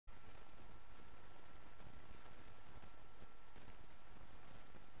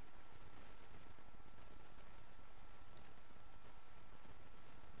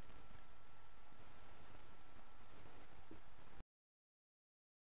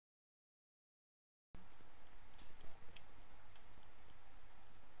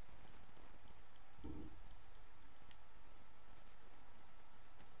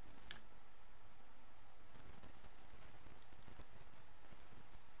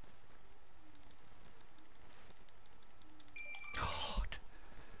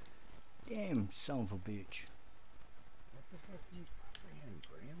Son of a bitch. What the fuck are you saying,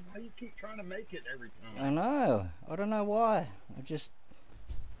 Graham? Why do you keep trying to make it every time? I know. I don't know why. I just...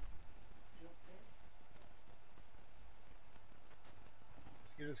 Just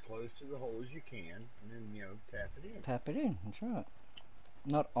get as close to the hole as you can, and then, you know, tap it in. Tap it in, that's right.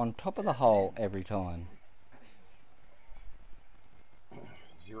 Not on top of the hole every time.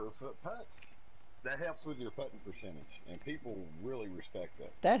 0 foot putts. That helps with your putting percentage, and people really respect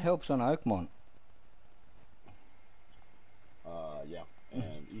that. That helps on Oakmont. Yeah,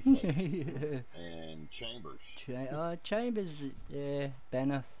 and Eastlake. Yeah. And Chambers. Chambers, yeah,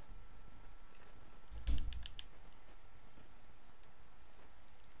 Banff.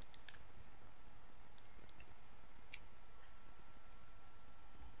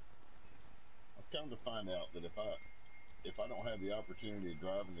 I've come to find out that if I don't have the opportunity of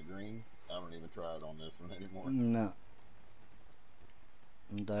driving the green, I don't even try it on this one anymore. No.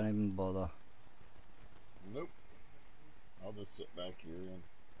 Don't even bother. Nope. I'll just sit back here and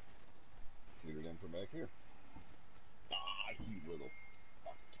shoot it in from back here. Ah, you little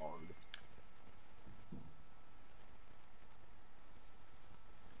fucktard.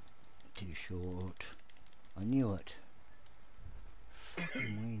 Too short. I knew it.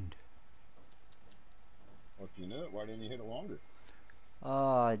 Fucking wind. Well, if you knew it, why didn't you hit it longer?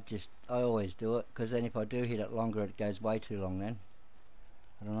 Oh, I always do it, because then if I do hit it longer, it goes way too long then.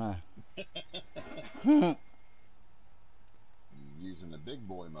 I don't know. Using the big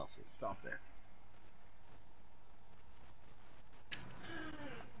boy muscle. Stop that.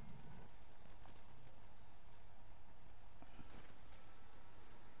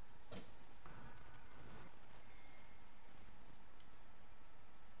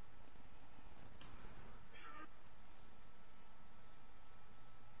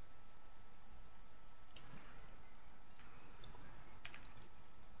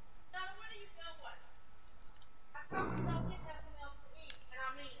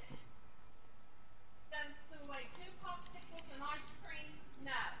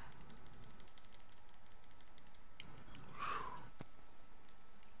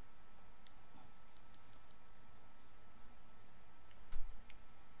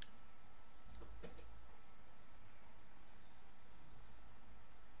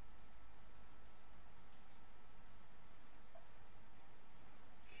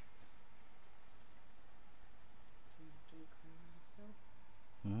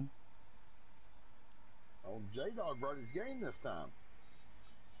 Hmm? Oh, J-Dog brought his game this time.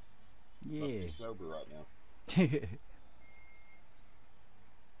 Yeah. Must be sober right now.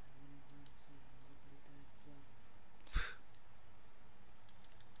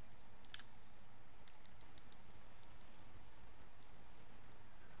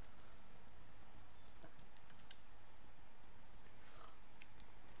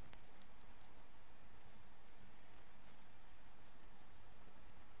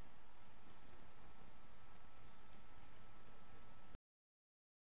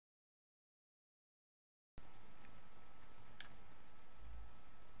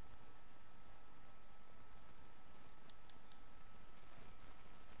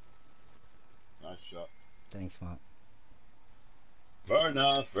 Nice shot. Thanks, Mark. Very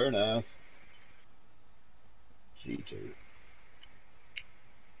nice, very nice. Cheater.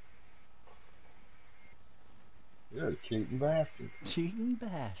 You're a cheating bastard. Cheating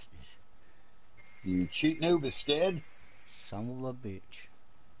bastard. You cheating Overstead? Son of a bitch.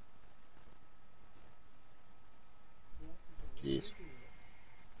 Jeez.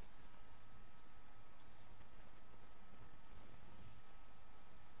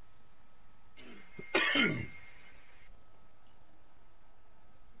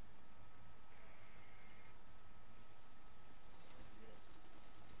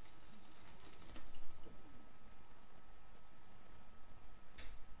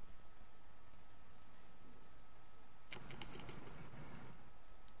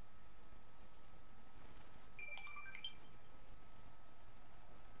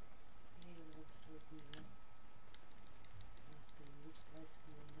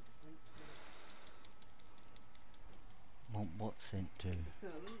 Want what sent to?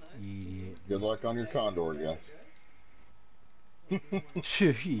 Idiot. Good luck on your condor, guys.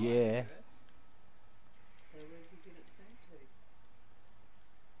 Yeah.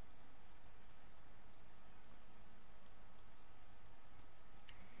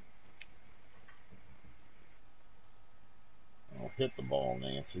 Oh, hit the ball,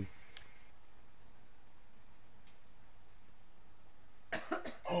 Nancy.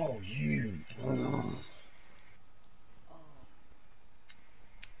 Oh, you.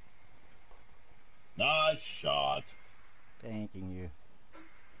 Nice shot. Thanking you.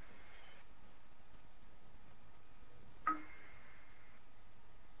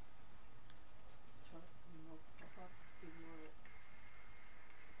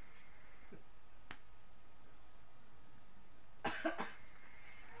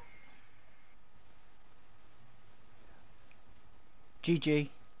 GG.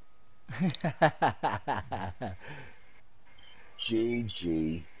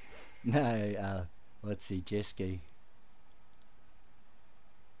 GG. No, let's see, jet ski.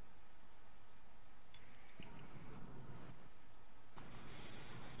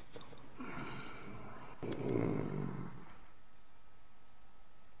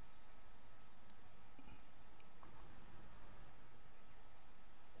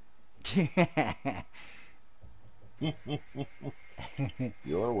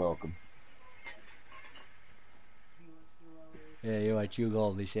 You're welcome. Yeah, you watch, you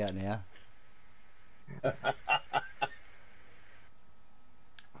all this out now.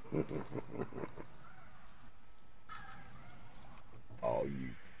 Oh, you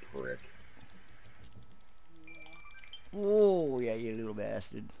prick. Oh, yeah, you little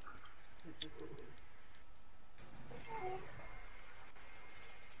bastard.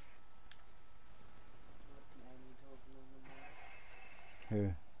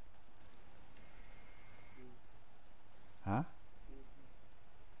 Who? Huh?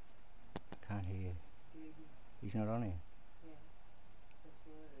 Can't hear you. He's not on here.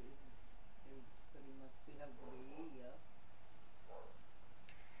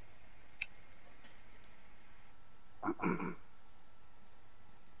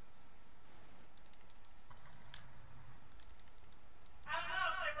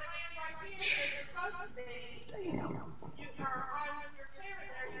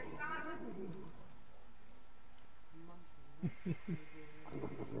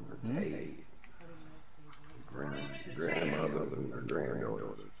 Hey, grandmother and her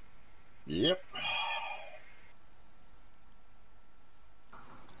granddaughters. Yep.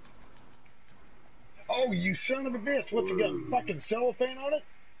 Oh, you son of a bitch. What's it got? Fucking cellophane on it?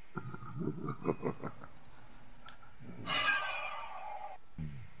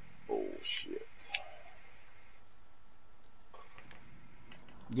 Bullshit.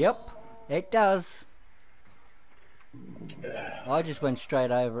 Yep, it does. I just went straight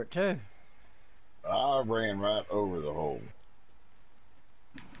over it too. I ran right over the hole.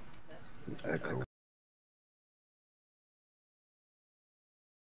 Echo.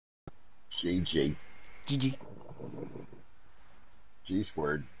 GG. GG. G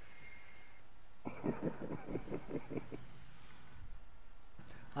squared.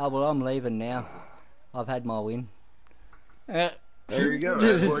 Oh, well, I'm leaving now. I've had my win. There you go.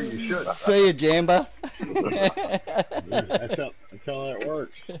 That's where you should. See you, Jamba. That's how that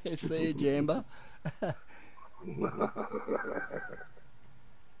works. See you, Jamba.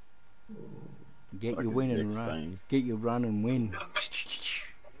 Get your win and run. Thing. Get your run and win.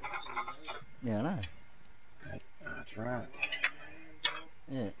 Yeah, I know. That's right.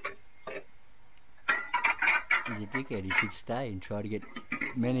 Yeah. He's a dickhead. He should stay and try to get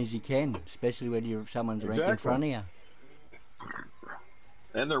many as he can, especially when someone's ranked in front of you.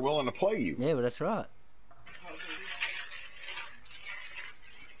 And they're willing to play you. Yeah, well, that's right.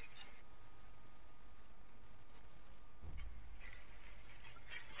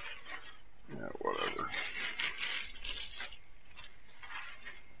 Yeah, whatever.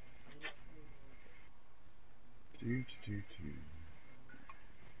 Do.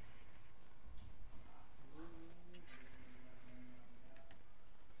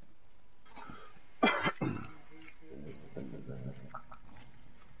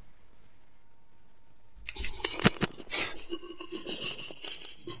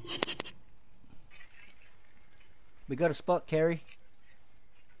 We got a spot, Kerry.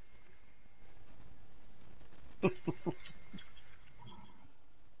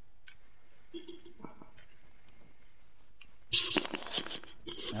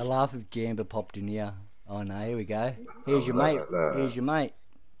 I laugh if Jamba popped in here. Oh no, here we go. Here's your mate. Here's your mate.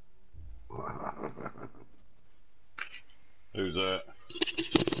 Who's that?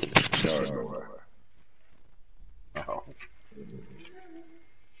 Oh.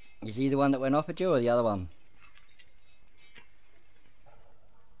 Is he the one that went off at you or the other one?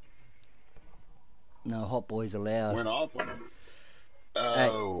 No, hot boys allowed. Went off on him.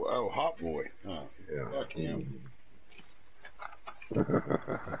 Oh, Hot Boy. Oh, yeah. Fuck him.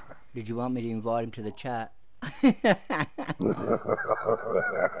 Did you want me to invite him to the chat?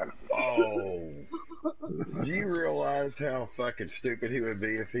 Oh. Do you realize how fucking stupid he would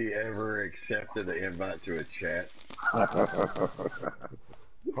be if he ever accepted an invite to a chat?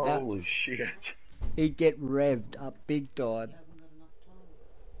 Holy shit. He'd get revved up big time.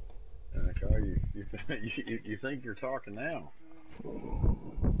 You think you're talking now?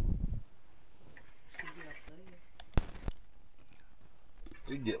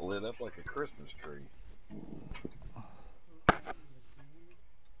 He'd get lit up like a Christmas tree.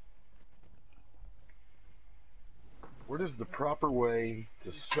 What is the proper way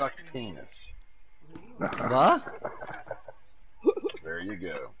to suck penis? What? There you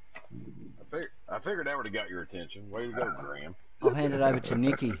go. I figured that would have got your attention. Way to go, Graham. I'll hand it over to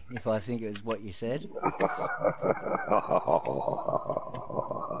Nikki if I think it was what you said.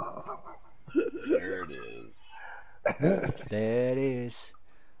 There it is. There it is.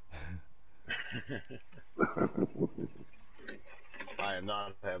 I am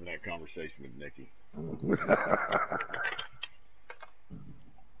not having that conversation with Nikki. There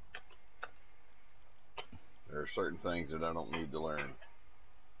are certain things that I don't need to learn.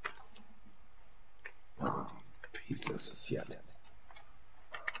 Piece of shit.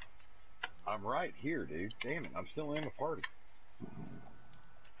 I'm right here, dude. Damn it, I'm still in the party.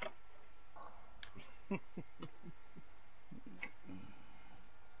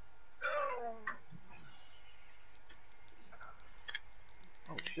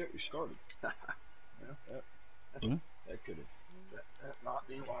 Oh shit, we started. Well, that could have that not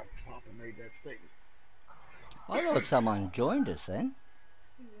be why Papa made that statement. I thought someone joined us then.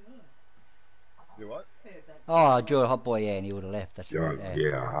 Do what? Oh, Joe Hot Boy, yeah, and he would have left. That's right.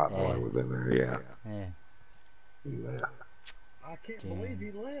 Yeah, Hot Boy was in there, yeah. Yeah. He left. I can't believe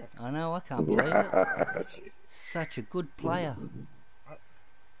he left. I know, I can't believe it. Such a good player. I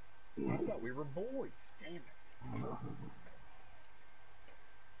thought we were boys. Damn it.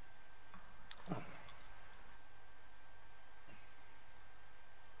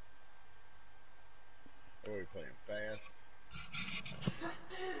 Oh, we're playing fast.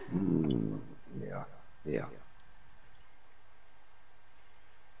 Yeah.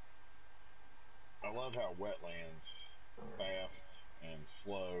 I love how wetlands, fast and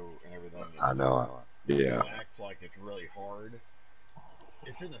slow and everything. I know. Yeah. It acts like it's really hard.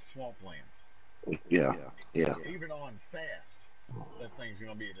 It's in the swamplands. Yeah. Even on fast, that thing's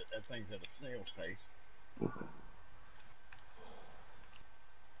at a snail's pace.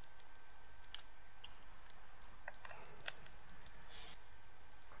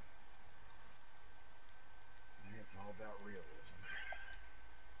 It's all about realism.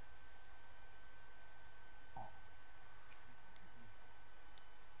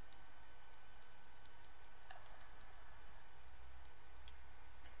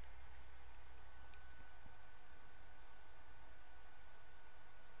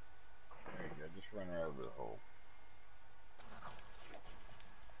 There you go. Just run her over the hole.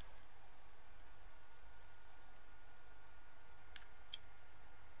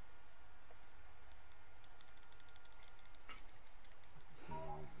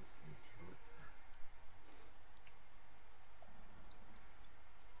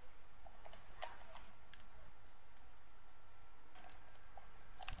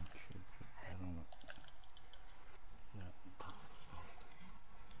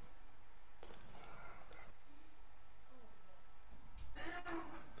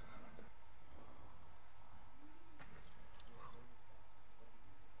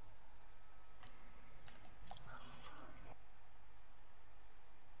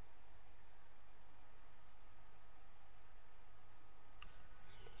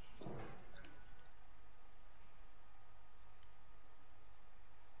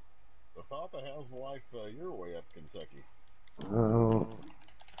 So, Papa, how's life your way up Kentucky? Oh,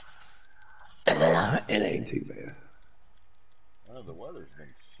 it ain't too bad. The weather's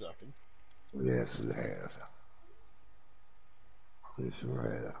been sucking. Yes, it has. It sure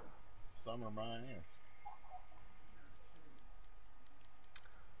has. Summer my ass.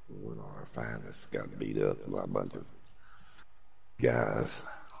 One of our finest got beat up by a bunch of guys.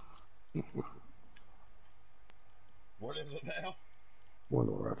 What is it now? One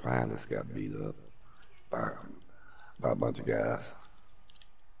of our finest got beat up by a bunch of guys.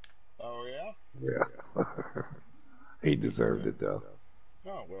 Oh, yeah? Yeah. He deserved it, though.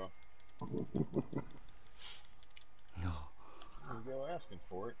 Oh, well. No. You go asking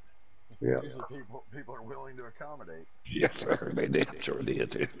for it. Yeah. Usually people are willing to accommodate. Yes, sir. They did. Sure did,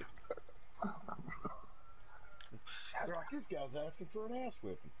 too. They're like, this guy's asking for an ass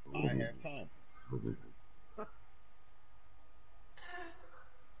whipping. I have time.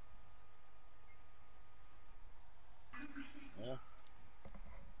 Yeah.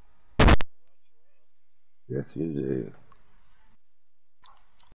 Yes, you did.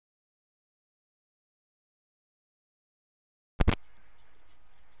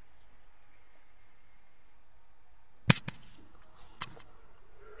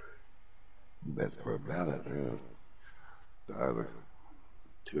 Best part about it, man. The other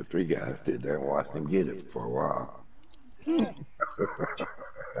 2 or 3 guys stood there and watched him get it for a while.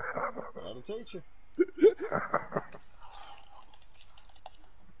 That'll teach you.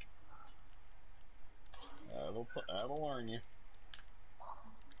 That'll That'll learn you.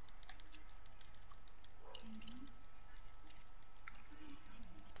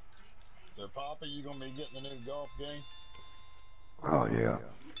 So, Papa, you gonna be getting the new golf game? Oh yeah,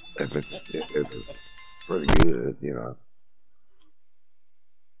 if it's pretty good, you know.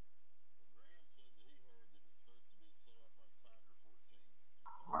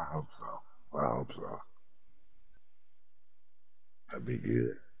 I hope so. I hope so. That'd be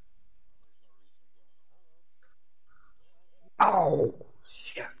good. Oh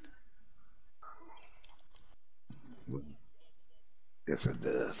shit! Yes, it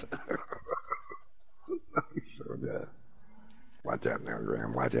does. It sure does. Watch out now,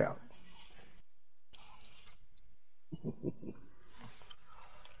 Graham. Watch out.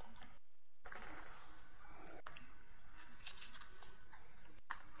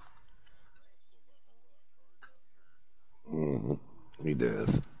 hmm He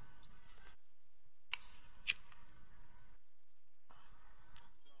does.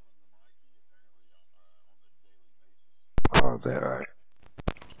 Oh, is that right?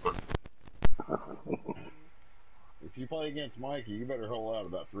 If you play against Mikey, you better hold out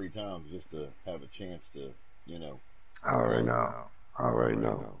about 3 times just to have a chance to, you know, I already play. know. I already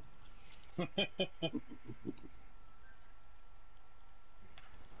know.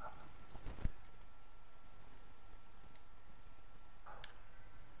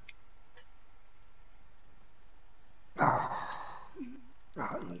 Oh,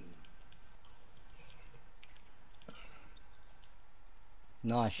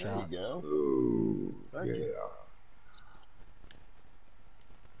 Nice There you shot. go. ooh, Thank you.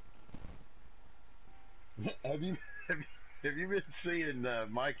 yeah. have you have you, have you been seeing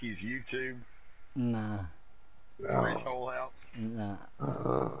Mikey's YouTube Nah, for his No. whole house? nah.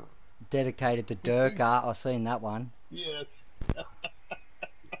 Uh-uh. Dedicated to He, Durka. I've seen that one. yes.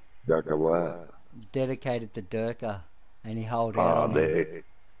 Duck a what? Dedicated to Durka, and he hold out Oh, on him. they.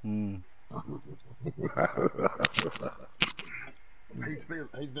 Hmm. He's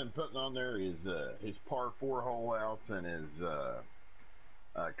been putting on there his par four hole outs and his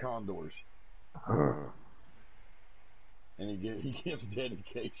condors, and he gives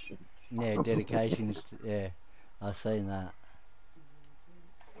dedications. Yeah, dedications. Yeah, I've seen that.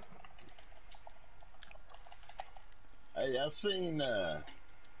 Hey, I've seen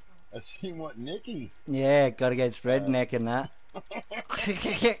what Nikki. Yeah, got against Uh, Redneck and that.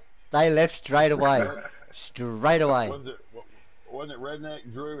 They left straight away. what Straight away. was it? Wasn't it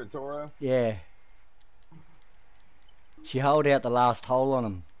Redneck, Drew, and Toro? Yeah. She held out the last hole on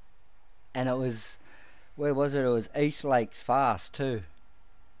him. And it was, where was it? It was East Lakes Fast too.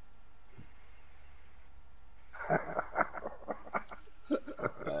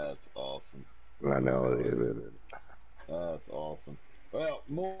 That's awesome. I know it is. That's awesome. Well,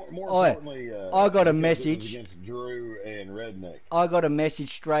 more Oi, importantly, I got a because it was message. against Drew and Redneck. I got a message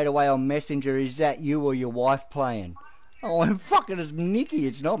straight away on Messenger. Is that you or your wife playing? I went, fucking it's Nikki.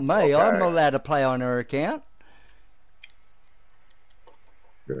 It's not me. I'm Okay. not allowed to play on her account.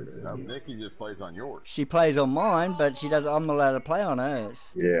 Good. No, Nikki just plays on yours. She plays on mine, but she doesn't. I'm not allowed to play on hers.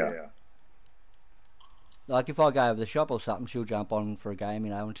 Yeah. Like if I go over the shop or something, she'll jump on for a game,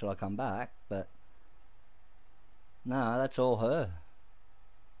 you know, until I come back. But no, that's all her.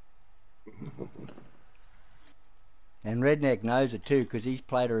 And Redneck knows it too, because he's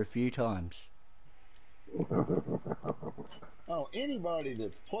played her a few times. Oh, anybody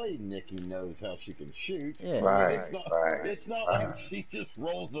that's played Nikki knows how she can shoot. Yeah. I mean, Right, right, it's not right. like she just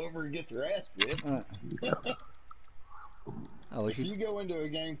rolls over and gets her ass whipped. Oh, well, If you go into a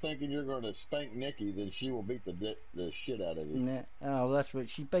game thinking you're going to spank Nikki, then she will beat the shit out of you. nah, oh, that's what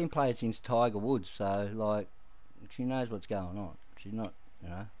she's been playing since Tiger Woods, so like, she knows what's going on. She's not, you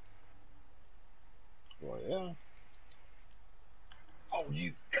know. Well, yeah. Oh,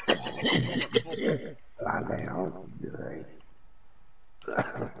 you. I know. Great.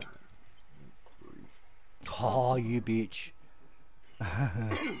 Oh, you bitch.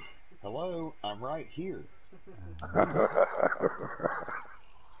 Hello, I'm right here.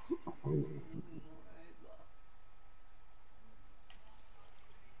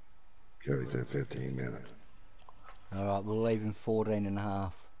 Joey said 15 minutes. All right, we'll leave in 14 and a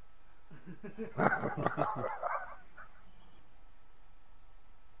half.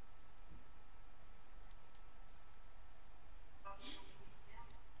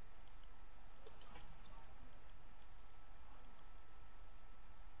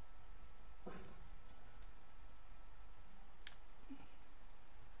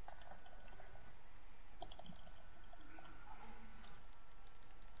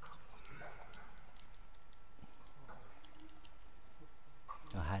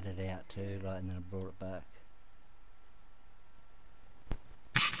 I had it out too, like, and then I brought it back.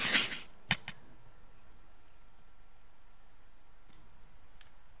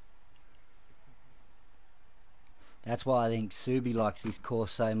 That's why I think Subi likes this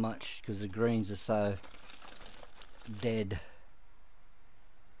course so much, because the greens are so dead.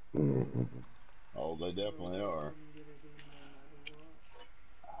 Oh, they definitely are.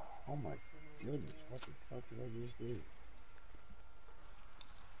 Oh my goodness, what the fuck did I just do?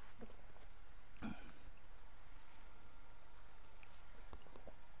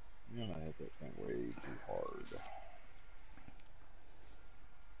 Man, I hit that thing way too hard.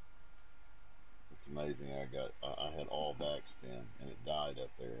 It's amazing. I had all backspin and it died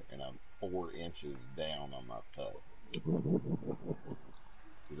up there, and I'm 4 inches down on my putt.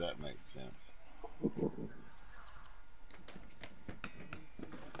 Does that make sense?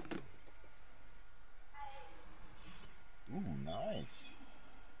 Ooh, nice.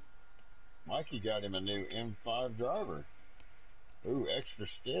 Mikey got him a new M5 driver. Ooh, extra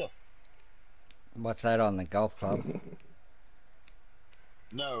stiff. What's that on the golf club?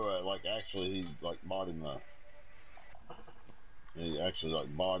 No, like actually, he like bought him a. He actually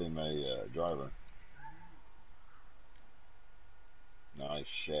like bought him a driver. Nice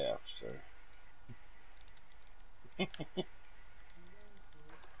shaft, sir.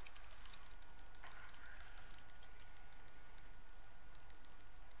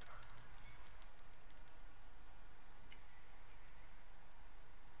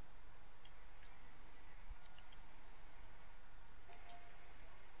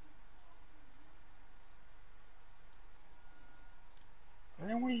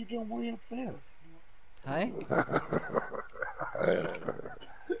 Man, what are you doing way up there? Hey?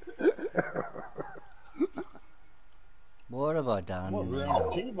 What have I Well, done we're on the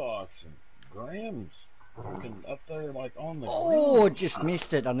now? tee box and Graham's fucking up there like on the Oh, green. just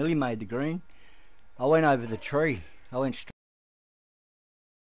missed it. I nearly made the green. I went over the tree. I went straight.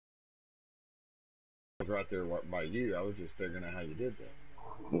 I was right there by you. I was just figuring out how you did that.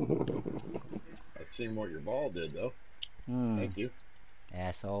 I've seen what your ball did, though. Thank you.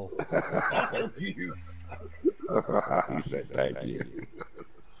 Asshole. Thank you. You said thank you.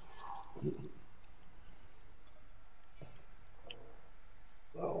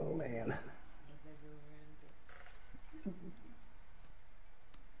 Oh man.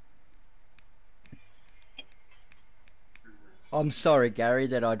 I'm sorry, Gary,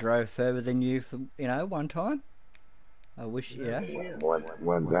 that I drove further than you for, one time. I wish,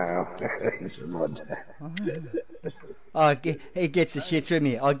 One time. He said one time. Oh, he gets the shits with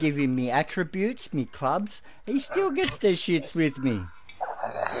me. I give him me attributes, me clubs. He still gets the shits with me.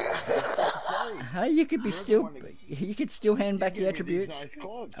 Hey, you could still hand back the attributes. Nice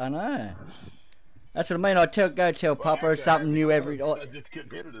clubs. I know. That's what I mean. Go tell Well, Papa actually, I have something the new clubs. I just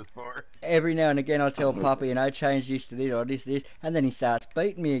couldn't hit it as far. every now and again. I tell Papa, change this to this or this, and then he starts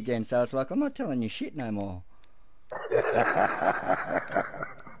beating me again. So it's like I'm not telling you shit no more.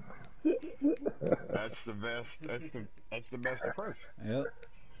 That's the best. That's the best approach. Yep.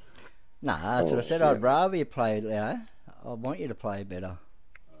 Nah, that's what I Oh said. I'd shit. rather you play. I want you to play better.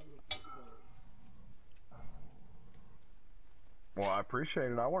 Well, I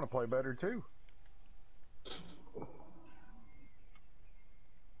appreciate it. I want to play better too.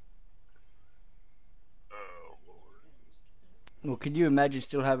 Oh Lord. Well, could you imagine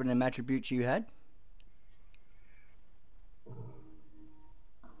still having them attributes you had?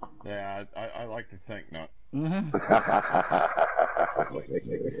 Yeah, I like to think not. Mm-hmm.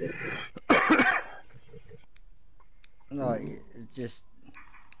 Like, it's just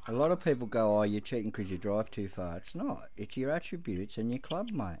a lot of people go, "Oh, you're cheating because you drive too far." It's not. It's your attributes and your club,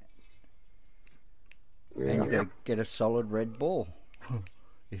 mate. And Yeah. you got to get a solid red ball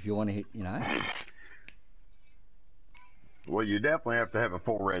if you want to hit. Well, you definitely have to have a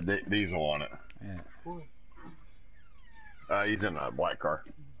full red diesel on it. Yeah. He's in a black car.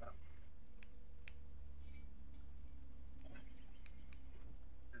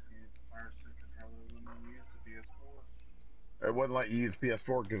 It wouldn't let you use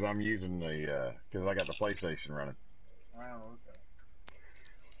PS4 because I'm using because I got the PlayStation running. Oh, okay.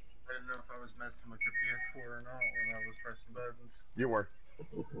 I didn't know if I was messing with your PS4 or not when I was pressing buttons. You were.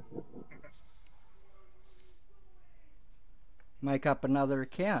 Make up another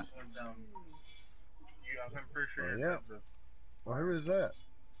account. I'm pretty sure Oh, you yeah. have the Well, who is that?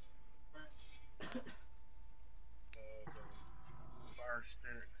 Fire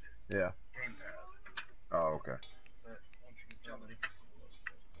Stick Yeah. gamepad. Oh, okay. But once you get somebody,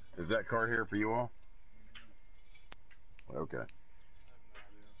 Is that car here for you all? Okay.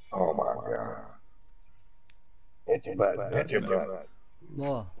 Oh my god. Hit your butt. Hit your butt.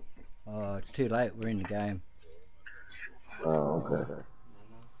 Well, it's too late. We're in the game. Oh, okay.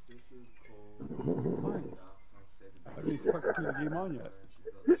 I haven't fucking turned the game on yet.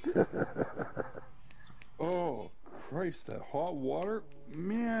 Oh. Christ, that hot water,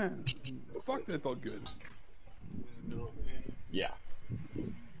 man, fuck, that felt good. Yeah.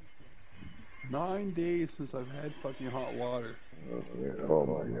 9 days since I've had fucking hot water. Oh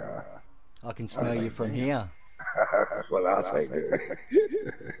my God. I can smell you from here. Well, I'll take it.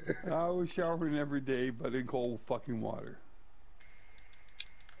 I was showering every day, but in cold fucking water.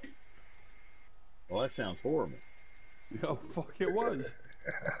 Well, that sounds horrible. Yeah, fuck, it was.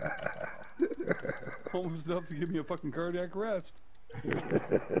 Almost enough to give me a fucking cardiac arrest.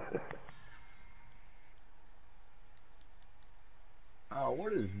 Oh,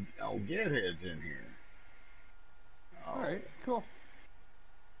 what is... Oh, Gethead's in here. Oh. Alright, cool.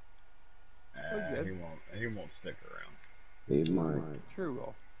 Good. He won't stick around. He's mine. Sure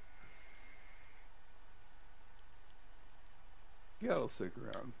will. Yeah, it'll stick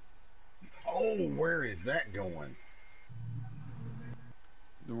around. Oh, where is that going?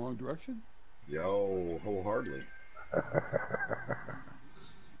 The wrong direction? Yo, wholeheartedly.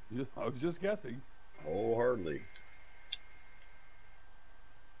 I was just guessing. Wholeheartedly.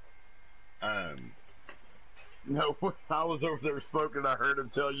 No, I was over there smoking. I heard him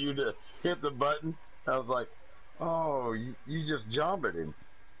tell you to hit the button. I was like, oh, you just jumped at him.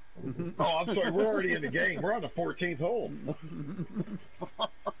 Oh, I'm sorry. We're already in the game. We're on the 14th hole.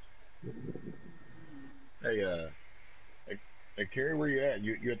 Hey, Kerry, where you at?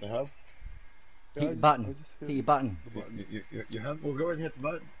 You at the hub? Hit your button. Hit your button. You hub? Well, go ahead and hit the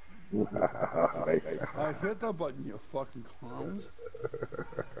button. I hit the button, you fucking clowns.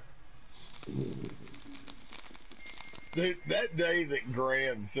 Dude, that day that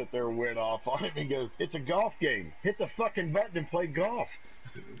Graham sit there and went off on him, he goes, it's a golf game. Hit the fucking button and play golf.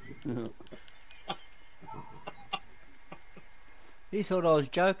 He thought I was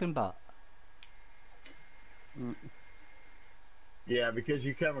joking, but... Yeah, because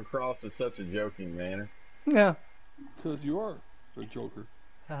you come across as such a joking manner. Yeah. Because you are a joker.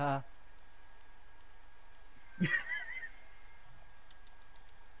 Haha.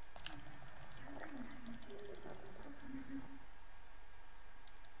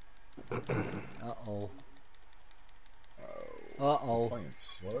 Uh-oh. Uh-oh. Playing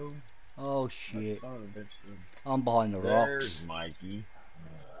slow. Oh, shit. Son of a bitch, dude. I'm behind the There's rocks. Mikey.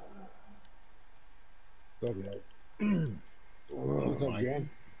 What's up, guys? What's up, Jan?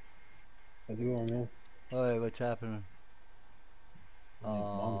 How's it going, man? Hey, what's happening?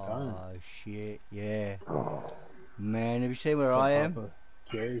 Long time. Oh, shit. Yeah. Man, have you seen where I am? Pappa,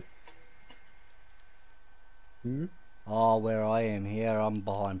 Kerry. Oh, where I am here, I'm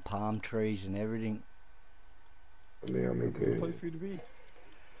behind palm trees and everything. Yeah, me Good place too. for you to be.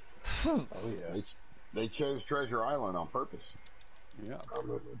 Oh, yeah. They chose Treasure Island on purpose. Yeah,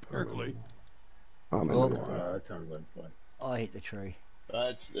 apparently. I'm in Oh. the water. That sounds like fun. I hit the tree.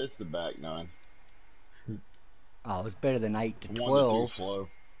 It's the back nine. Oh, it's better than 8 to 1 to 2 12. slow.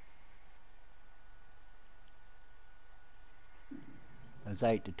 It's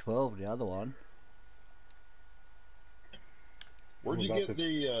 8 to 12, the other one. Where'd you get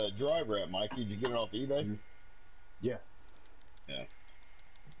the driver at, Mikey? Did you get it off eBay? Yeah. Yeah.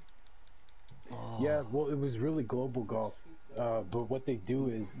 Oh. Yeah, well, it was really Global Golf. But what they do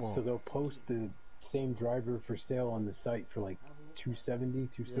is, Whoa. so they'll post the same driver for sale on the site for like $270,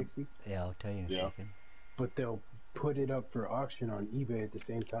 $260. Yeah, I'll tell you in a second. But they'll put it up for auction on eBay at the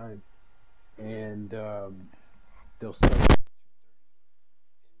same time. And they'll start at 230. And bro,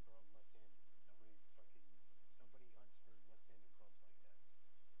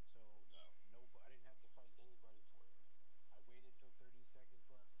 I'm left-handed. Nobody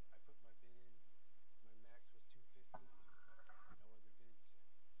hunts for left-handed clubs like that. So no, I didn't have to fight anybody for it. I waited till 30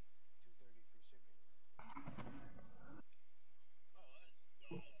 seconds left. I put my bid in. My max was 250. No other bids.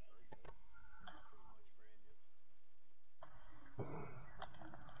 230 free shipping.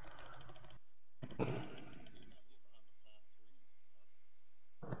 Pretty much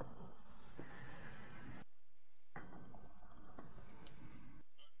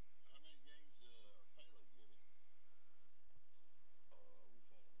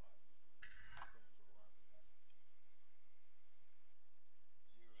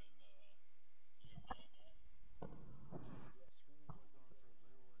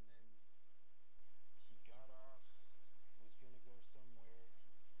brand new. We've had a lot. Been for a while. Yeah, Scooby was on for a little, and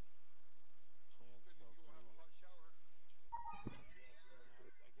then he got off. Was gonna go somewhere. Plans fell through. Yeah, he went out. I guess when he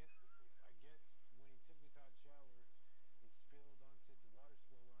took his hot shower, it spilled onto the water spilled onto the router and fucked up his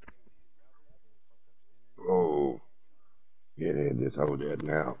internet. Oh, yeah, they just hold that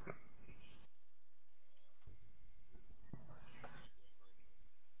now.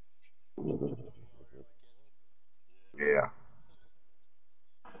 Yeah.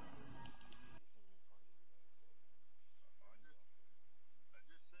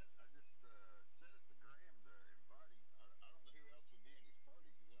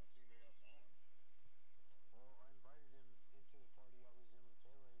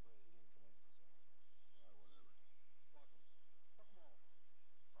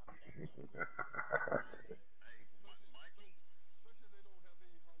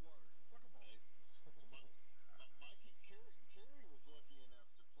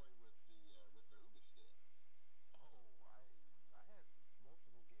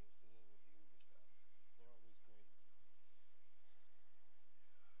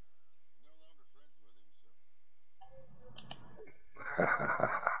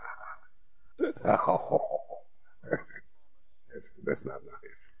 Oh, that's not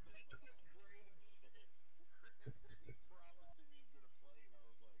nice.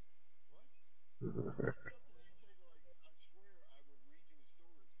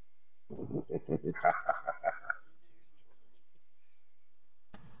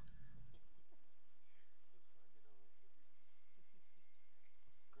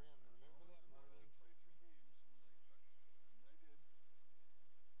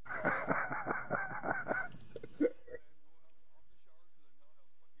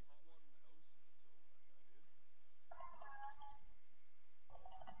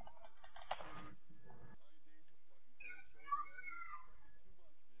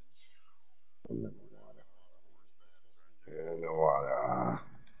 In the water.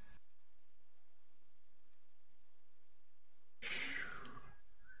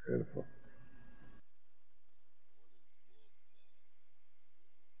 Beautiful.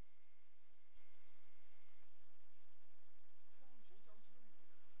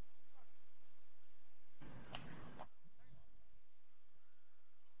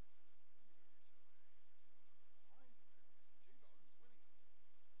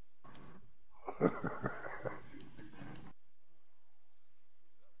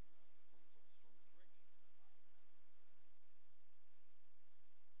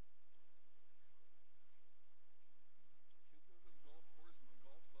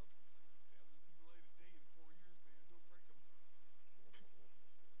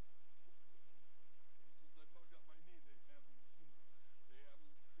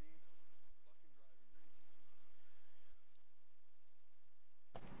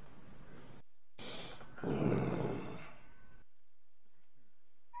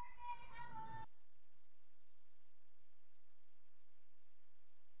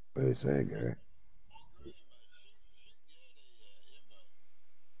 What do you say, Gary?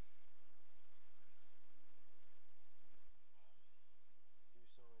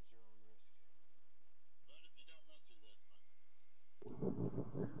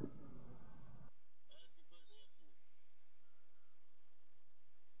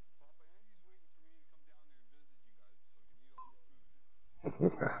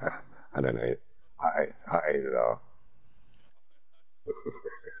 I don't know. I ate it all.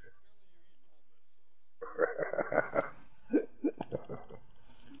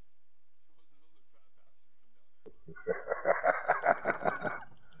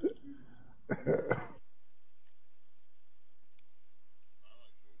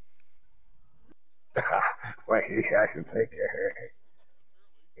 Wait, I can take it.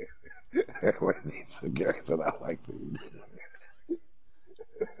 Wait, Gary said I like food.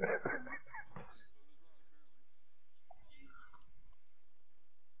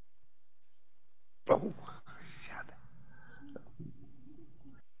 Oh, shit.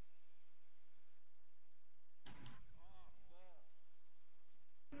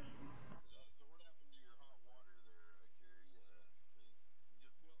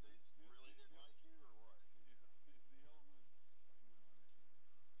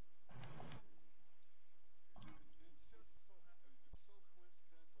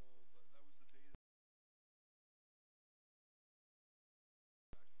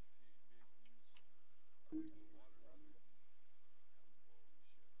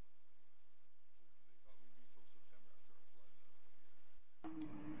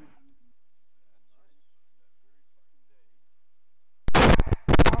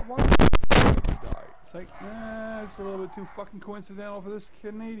 Hot water died. It's like, it's a little bit too fucking coincidental for this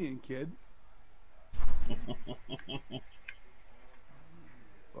Canadian kid.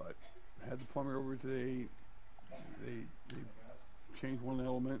 But I had the plumber over today. They changed one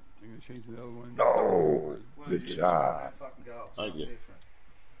element. They're gonna change the other one. Oh, good job. Thank you.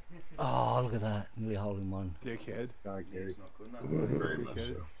 Oh, look at that. Nearly hole in one. Dickhead. God, Gary. Very much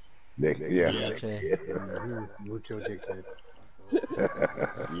Dickhead. so. Yeah, Yeah, Nick. too. Mucho dickhead.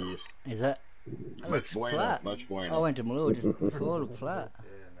 Yes. Is that? That Much looks bueno. flat. Much I bueno. went to Malua just before. It looked flat.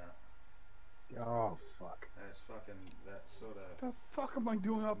 Oh, fuck. That's fucking that sort of The fuck am I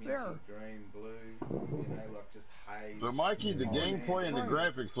doing up minty there? green blue, you know, like just haze. So, Mikey, the Yeah. gameplay and the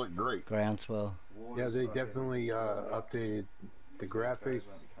Right. graphics look great. Groundswell. Yeah, they definitely updated the graphics,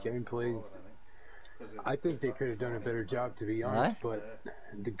 gameplays. I think they could have done a better job, to be honest. Aye? But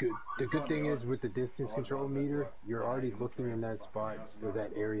the good thing is with the distance control meter, you're already looking in that spot or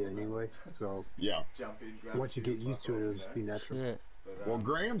that area anyway. So Yeah. once you get used to it, it'll just be natural. Shit. Well,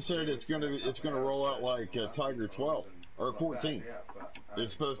 Graham said it's gonna roll out like Tiger 12 or 14.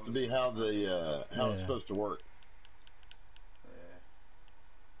 It's supposed to be how it's supposed to work.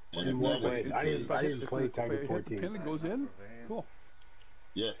 And if Well, that is I didn't play If Tiger it hit the 14. pin, it goes in. Cool.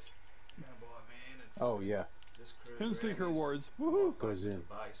 yes, Oh yeah, Just cruise Pin around, sticker use awards. more Woohoo! places Goes as in.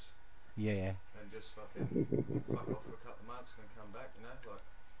 a base, Yeah. and just fucking fuck off for a couple of months and then come back, you know, like,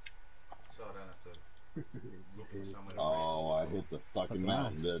 so I don't have to look for somewhere to rent. Oh, I hit the fucking Fucking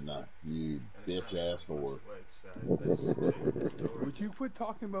mountain, didn't I? You And it's bitch only ass once whore. a week, so that's cheaper than storage. Would you quit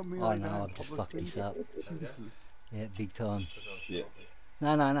talking about me Oh like that no, in I've just public, fucked please? this up. Jesus. Yeah, big time. Because I was Shit.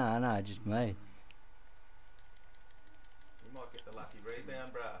 drunk. No, just me. You might get the lucky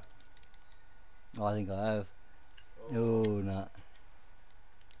rebound, bruh. Oh, I think I have. Oh, Oh, no.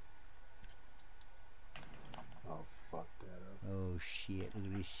 Oh, fuck that up. Oh, shit, look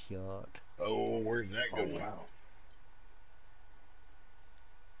at this shot. Oh, where's that Oh going? wow.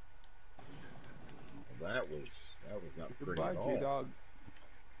 That was not pretty Goodbye, at all. J-Dog.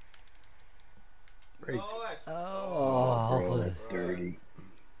 nice. Oh, Bro, that's right. dirty.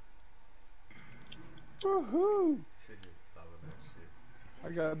 Woohoo! Loving that shit. I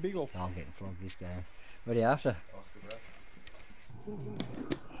got a beagle. Oh, I'm getting flogged this game. What are you after? Oscar,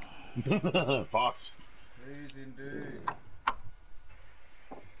 bro. Fox. Please indeed.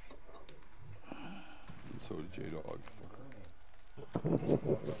 And so did J-Dog.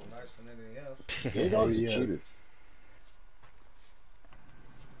 Nice than anything else. J-Dog's a Yeah. cheater.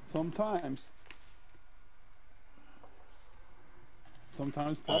 Sometimes.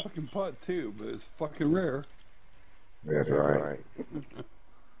 Sometimes Pappa can putt too, but it's fucking rare. That's right.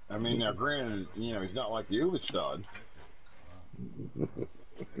 I mean, now granted, you know, he's not like the Uber stud.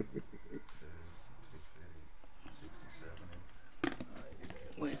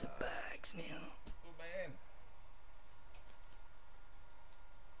 Where's the bags now? Oh, man.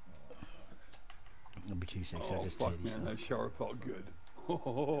 It'll be 2 6. Oh, I'll just tear fuck, this man, up. that shower felt good.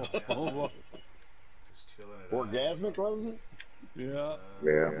 Oh, Just chilling it out. Orgasmic, was it? yeah.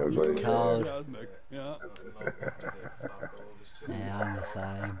 Yeah, that's what he Cold. said. Orgasmic. Yeah. Not wanting to do fuck all, just chilling. Yeah, I'm the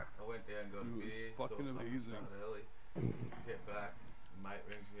same. I went down, got a It was beer, fucking thought, amazing. start early. Get back, mate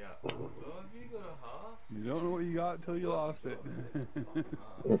rings me up. Oh, have you got a half? You don't know what you got until you lost it.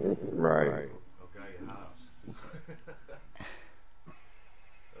 Right. I'll go your halves.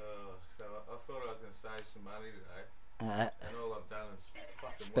 So I thought I was going to save some money today, and all I've done is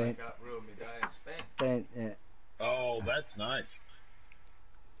fucking Spent. wake up, ruin my day, and spent. Yeah. Oh, that's nice.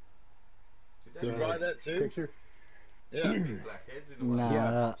 Did Did you buy that too? Picture? Yeah. big black heads in the way? Nah.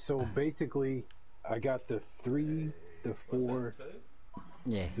 Yeah. So basically, I got the 3, the What's 4, that, 2?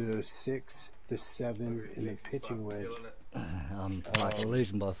 Yeah. the 6, the 7, and the pitching wedge Killing it. I'm fucking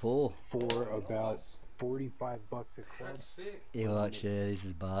losing by 4. for about Nice. $45 a club. That's sick. You watch, this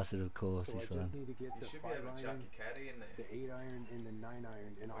is bastard, of course, So I this just one. need to get You the should be 5 able to chuck iron, your caddy in there. the 8 iron, and the 9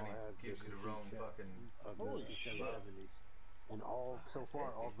 iron, and I'll When have he gives you the complete wrong set fucking... of Holy the shit. 770s. And all so That's far,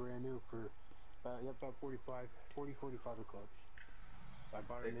 hefty. all brand new for about 40, 45 a club. I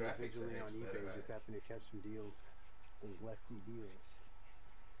bought them The graphics are individually on heaps eBay. better, Just happened to catch some deals, those lefty deals.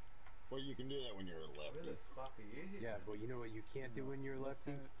 Well, you can do that when you're a Where lefty. the fuck are you hitting? Yeah, but you know what you can't do when you're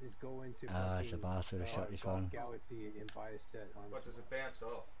lefty is go into It's a fucking bastard, I shot this Golf one. Galaxy and buy a set on What, does it bounce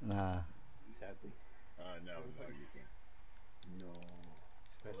off? Nah. sadly. No, you can. No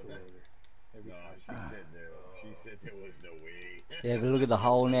special Well, order. Every No, time. she said there was no way. Yeah, but look at the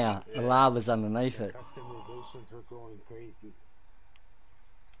hole now. The lava's underneath The it. customizations were going crazy.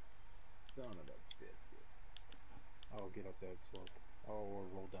 Son of a biscuit. Oh, get up that slope. Oh, or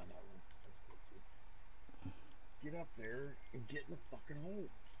roll down that one. That's good too. Get up there and get in the fucking hole.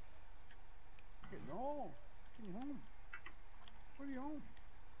 No. Get home. What are you home?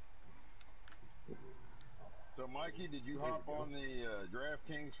 So, Mikey, did you hop on the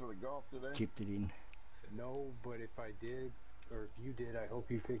DraftKings for the golf today? Chipped it in. No, but if I did, or if you did, I hope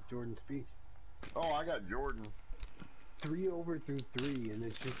you picked Jordan Spieth. Oh, I got Jordan. 3 over through 3, and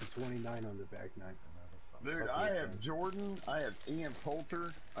then shoot the 29 on the back 9. Dude, I have Jordan. I have Ian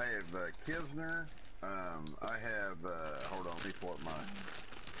Poulter. I have Kisner. I have, hold on, let me pull up my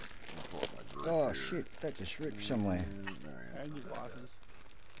group Oh, here. shit. That just ripped somewhere. And your glasses.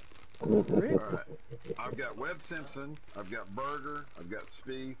 Alright. I've got Webb Simpson. I've got Berger. I've got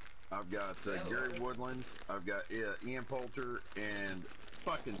Spieth. I've got Gary Woodland. I've got Ian Poulter and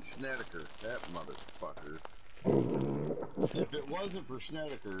fucking Snedeker. That motherfucker. If it wasn't for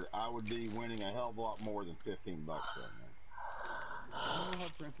Snedeker, I would be winning a hell of a lot more than $15 right now. I don't know how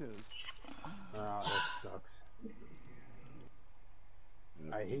Brent is. Ah, that sucks.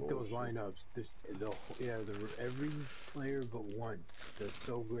 I hate those lineups. Every player but one does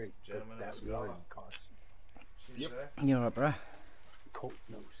so great. But Gentlemen, that let's one go. costs. Yep. You alright, bro? Colt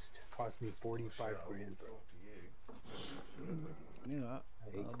Nost cost me 45 grand, bro. You alright? I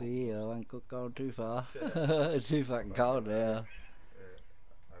hate I'll Colt. be here. I won't go going too far. It's too fucking cold now.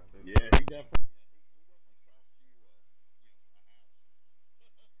 Yeah, he definitely.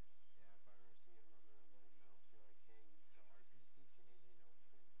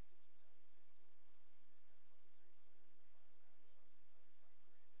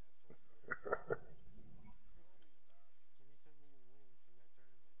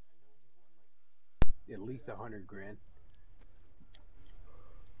 least 100 grand.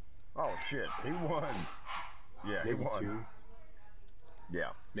 Oh shit, he won. Yeah, Maybe he won. 2. Yeah.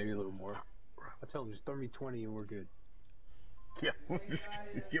 Maybe a little more. I tell him just throw me 20 and we're good. Yeah.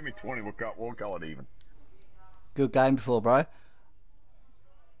 Give me 20. We'll call it even. Good game before, bro.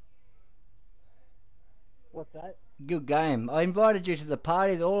 What's that? Good game. I invited you to the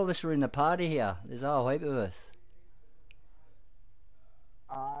party. All of us are in the party here. There's a whole heap of us.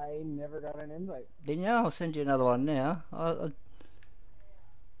 I never got an invite. Didn't you? I'll send you another one now.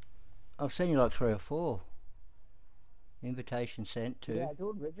 I've sent you like 3 or 4. Invitation sent to. Yeah, I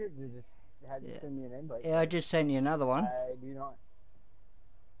told Richard to just had to send me an invite. Yeah, I just sent you another one. I do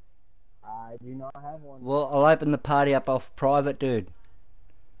not have one. Well, I'll open the party up off private, dude.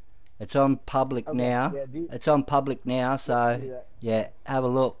 It's on public Okay, now. yeah, It's on public now, so yeah, have a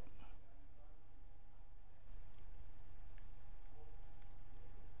look.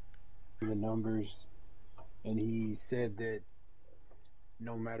 The numbers, and he said that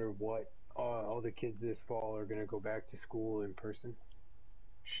no matter what, all the kids this fall are gonna go back to school in person.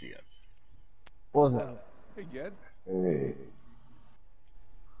 Shit. What was that? Hey, Jed. Hey.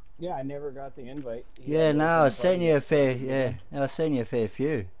 Yeah, I never got the invite. Yeah, no, I sent you a fair. Yeah, I sent you a fair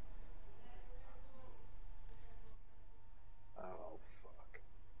few. Oh fuck!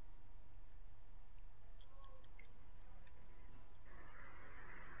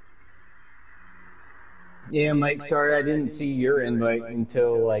 Yeah, Mike. Sorry, I didn't see your invite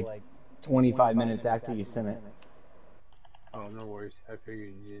until like 25 minutes after you sent it. Oh, no worries. I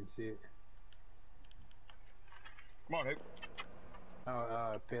figured you didn't see it. Come on, Hoop.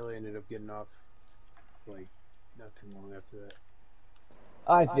 Pele ended up getting off like not too long after that.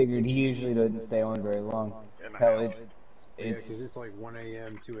 I figured he usually doesn't stay on very long. Hell, Because it's like 1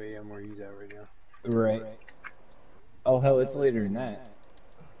 a.m., 2 a.m. where he's at right now. Right. Oh, hell, it's later than that.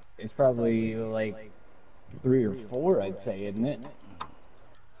 It's probably like 3 or 4, I'd say, isn't it?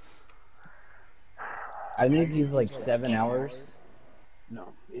 I think he's like 7 hours.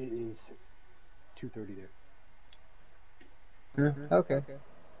 No, it is 2:30 Huh? Okay.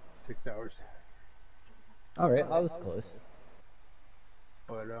 6 hours. All right, I was close.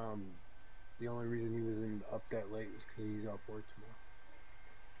 But the only reason he was up that late was because he's off work tomorrow.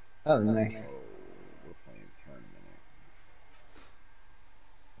 Oh, nice. We're playing tournament.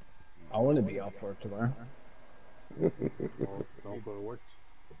 I want to be off work tomorrow. Well, don't go to work.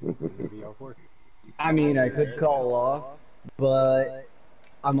 You'll be off work. I mean, I could call off, but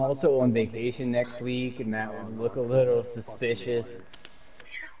I'm also on vacation next week, and that would look a little suspicious.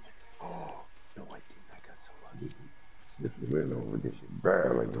 Oh, no, I didn't. I got so lucky. Just went over this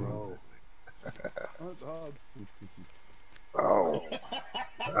barely going. That's odd. Oh.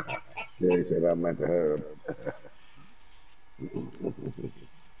 Yeah, he said I'm at the hub.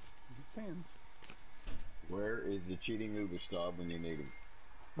 Just saying. Where is the cheating Uberstar when you need him?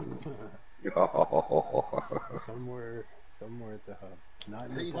 Somewhere at the hub. Not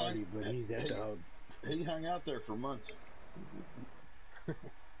in the party, but he's at the hub. He hung out there for months.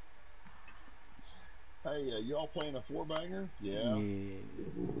 Hey, you all playing a 4-banger? Yeah.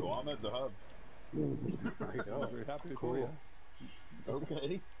 Well, I'm at the hub. Right, oh, Very happy for cool. you.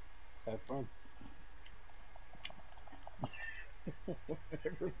 Okay. Have fun.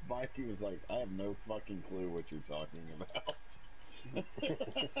 Whenever Mikey was like, I have no fucking clue what you're talking about.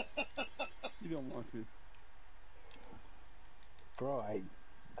 You don't want to. Bro, I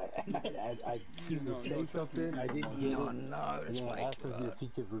he No, would no, say something, I didn't get it, No, and it's then I way asked too him hard. if he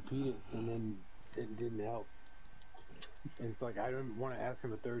could repeat it, and then it didn't help. And it's like, I didn't want to ask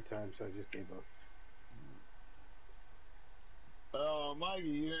him a third time, so I just gave up. Oh, Mikey,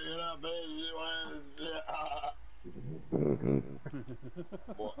 you're not bad.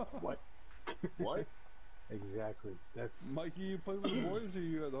 What? What? Exactly. That's, Mikey, you play with the boys or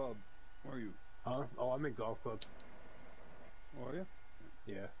you at the hub? Where are you? huh? Oh, I'm in golf club. Oh, are you?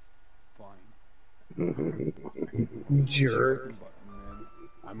 Yeah. Fine. Jerk. Button, man.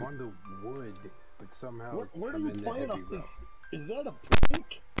 I'm on the wood, but somehow What are I'm you in the playing heavy on? route. Is that a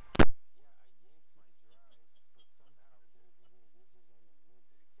prank?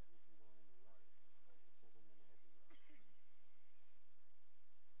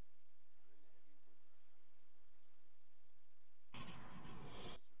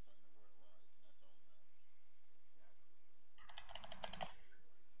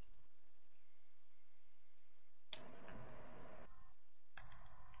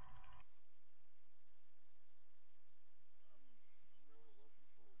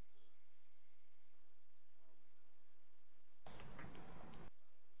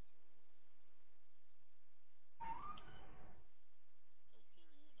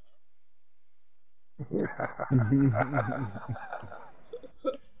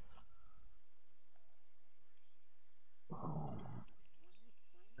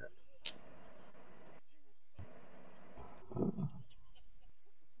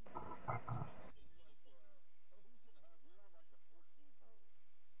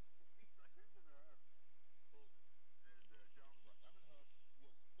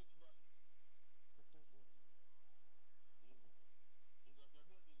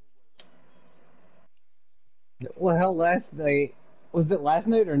 Well, hell, last night was it last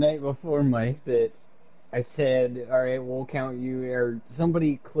night or night before, Mike? That I said, all right, we'll count you, or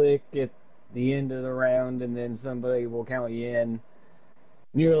somebody click at the end of the round, and then somebody will count you in. And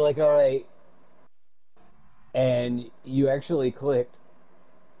you were like, all right, and you actually clicked.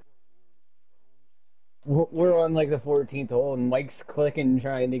 We're on like the 14th hole, and Mike's clicking,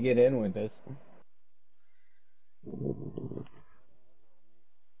 trying to get in with us.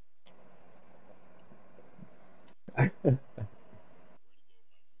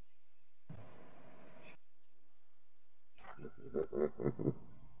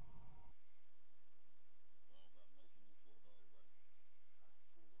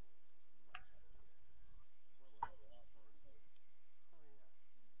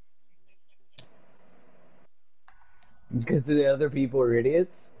 Because the other people are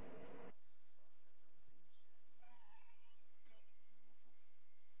idiots.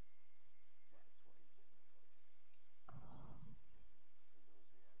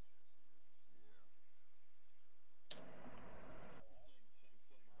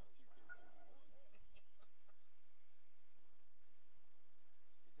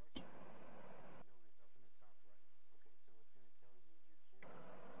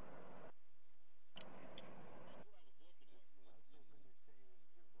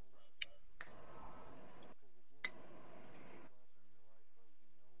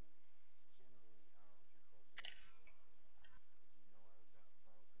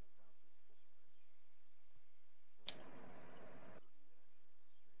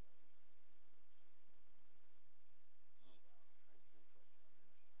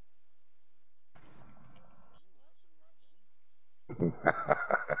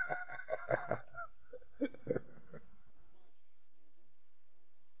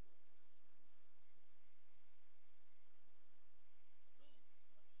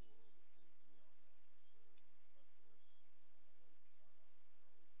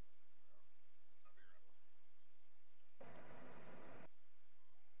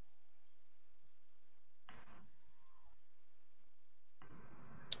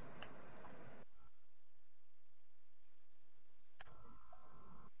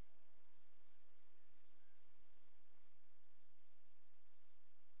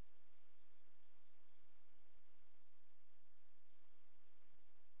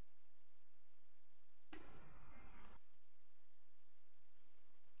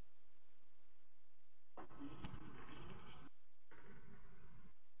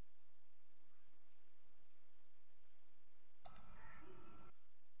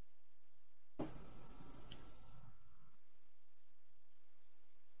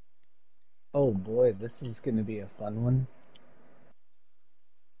 Oh boy, this is going to be a fun one.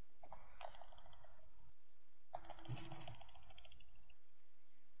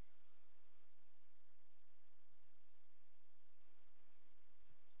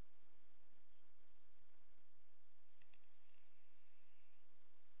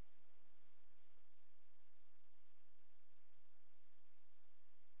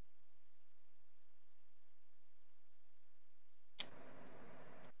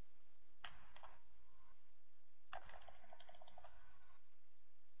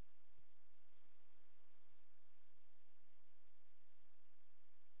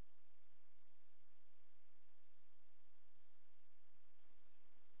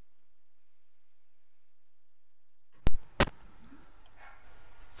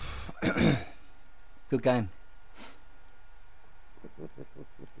 Good game.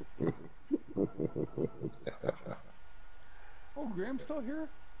 Oh, Graham's still here?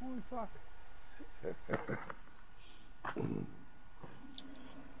 Holy fuck.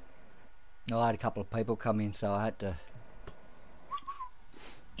 No, I had a couple of people come in, so I had to.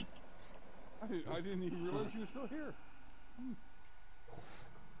 I didn't even realize you were still here.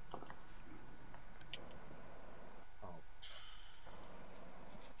 Oh.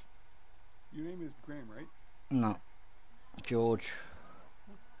 Your name is Graham, right? No. George.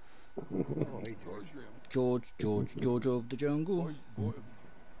 Oh, hey, George Graham. George of the jungle. Boy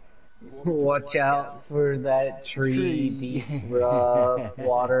Watch out for that tree, deep, rough George.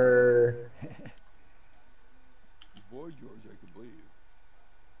 water. Boy George, I can believe.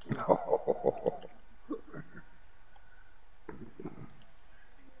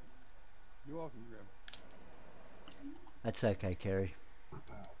 You're welcome, Graham. That's okay, Kerry.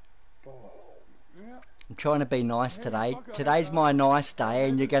 Yeah. I'm trying to be nice Hey, today. fuck off. Today's my nice day,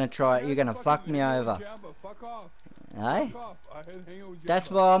 and you're gonna try. You're gonna fuck me over. Fuck off. Eh? Fuck off. I had to hang out with Jabba. That's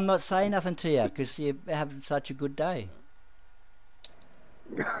why I'm not saying nothing to you, because you're having such a good day.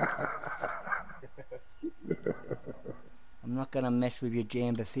 I'm not gonna mess with your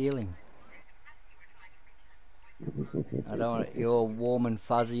Jamba feeling. I don't want you're warm and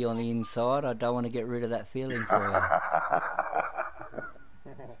fuzzy on the inside. I don't want to get rid of that feeling for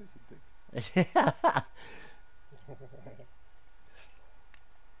you.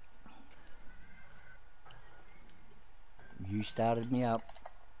 You started me up.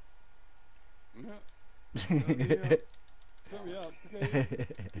 Yeah. Start me up. Okay.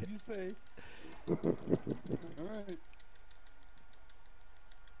 Did you say? All right.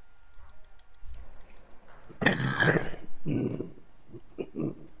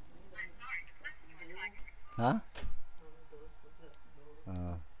 Huh?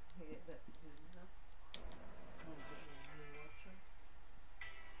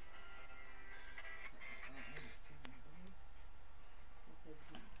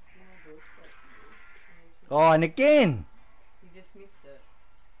 Oh, and again! You just missed it.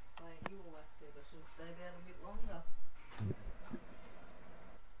 Like, you all said I should have stayed out a bit longer.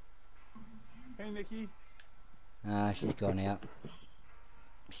 Hey, Nikki. Ah, she's gone out.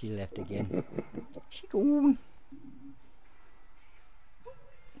 She left again. She gone.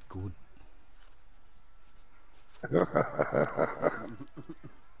 Good.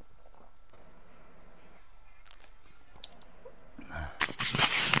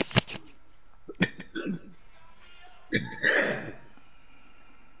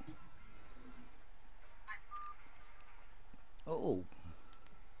 Oh.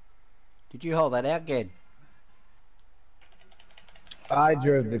 Did you hold that out, Ged? I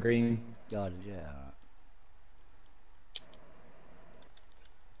drove the green. Oh, did you? Alright.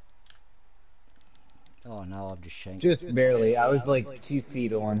 Oh no, I've just shanked. Just barely. I was like 2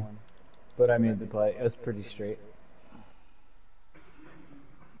 feet on, but I made the play. It was pretty straight.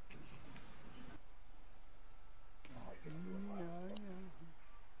 Yeah.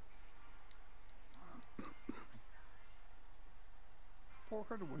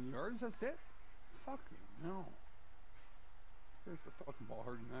 401 yards, that's it? Fuck no. Where's the fucking ball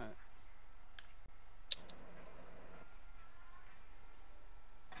harder than that?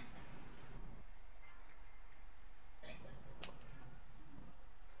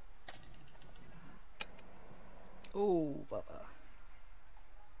 Oh, Pappa.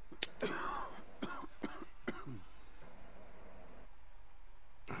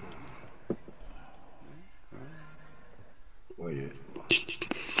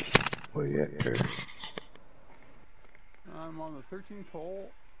 Where you at, Kurt? I'm on the 13th hole.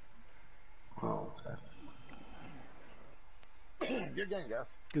 Oh, okay. Good game, guys.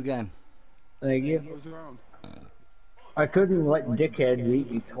 Good game. Thank you. Goes around. I couldn't let Dickhead beat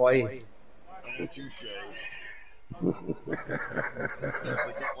me twice. Oh, touche. Definitely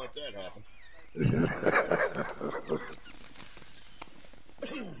can't let that happen.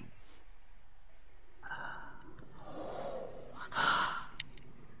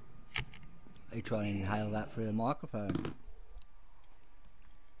 Are you trying to inhale that through the microphone?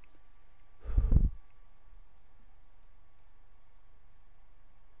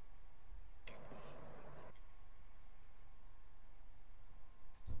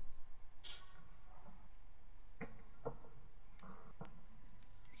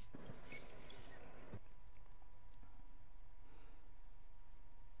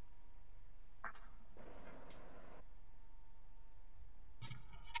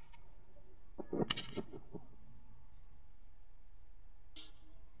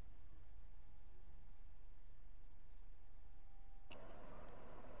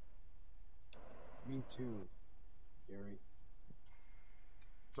 Me too, Gary.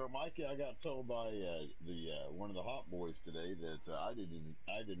 So, Mikey, I got told by one of the hot boys today that I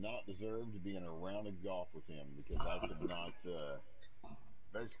did not deserve to be in a round of golf with him because I could not.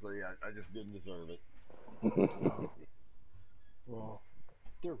 Basically, I just didn't deserve it. Well,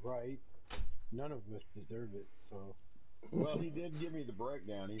 they're right. None of us deserve it, so. Well, he did give me the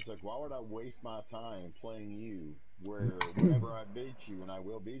breakdown. He's like, "Why would I waste my time playing you whenever I beat you, and I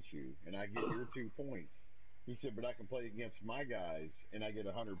will beat you, and I get your 2 points?" He said, "But I can play against my guys, and I get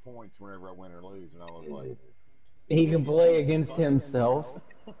 100 points whenever I win or lose." And I was like, He can play against himself.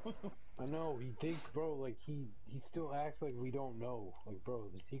 I know, he thinks, bro, like, he still acts like we don't know. Like, bro,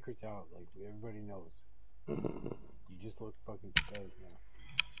 the secret's out. Like, everybody knows. You just look fucking pathetic now.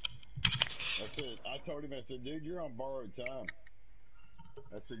 "That's it." I told him, I said, "Dude, you're on borrowed time."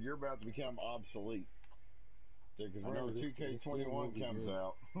 I said you're about to become obsolete. Because I know whenever this game 2K21 will be comes good.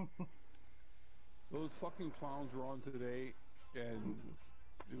 out, Those fucking clowns were on today, and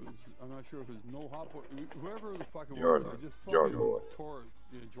it was, I'm not sure if it was no hot boy, whoever the fuck it was, Jordan. they just Jordan fucking boy. tore,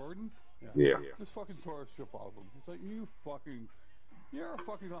 Jordan? Yeah. Yeah. Just fucking tore a strip off him. It's like, you're a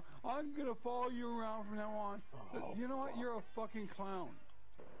fucking clown. I'm gonna follow you around from now on. You know what? You're a fucking clown.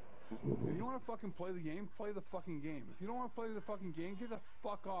 If you want to fucking play the game, play the fucking game. If you don't want to play the fucking game, get the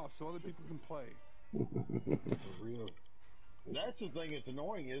fuck off so other people can play. For real. that's the thing that's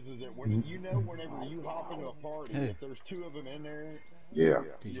annoying is that when whenever you hop into a party, if there's two of them in there, Yeah.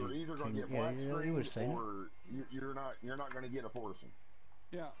 Did you're you? either going Can, to get yeah, black you were screened saying. or you're not going to get a foursome.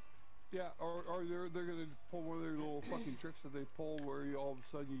 Yeah. Yeah, or they're gonna pull one of their little fucking tricks that they pull where you all of a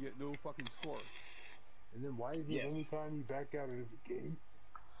sudden you get no fucking score. And then why is it Yes. anytime you back out of the game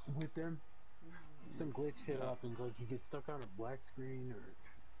with them, some glitch shit happens, like you get stuck on a black screen, or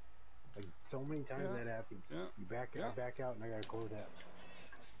like so many times that happens. Yeah. You back out, and I gotta close out.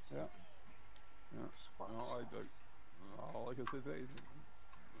 Yeah. Yeah. No, all I can say today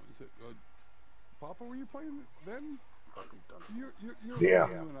is Pappa, were you playing then? You're Yeah.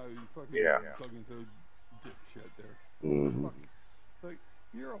 funny when I fucking Yeah. dug into dipshit there. Mm-hmm. Fucking, like,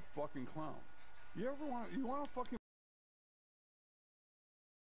 you're a fucking clown. You want to fucking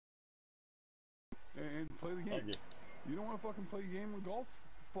and play the game. You don't want to fucking play a game of golf?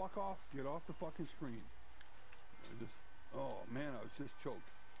 Fuck off. Get off the fucking screen. Oh man, I was just choked.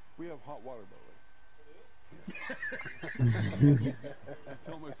 We have hot water, by the way. Just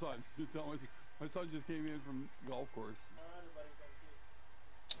tell my son. My son just came in from golf course.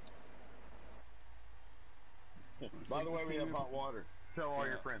 By the way, we have hot water. Tell all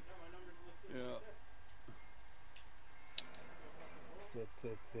your friends. Yeah.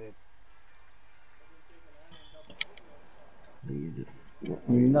 Sit.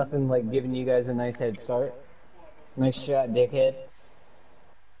 Nothing like giving you guys a nice head start. Nice shot, dickhead.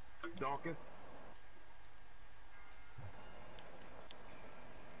 Donkey.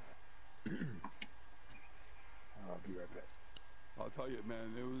 I'll be right back. I'll tell you,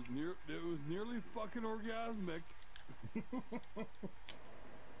 man, it was nearly fucking orgasmic.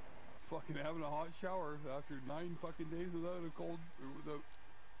 Fucking having a hot shower after 9 fucking days without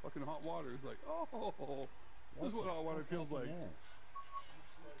fucking hot water. It's like, oh, this is what hot water feels like.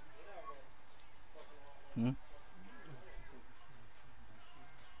 Hmm?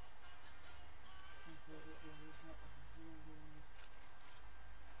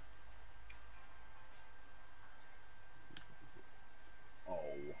 Oh,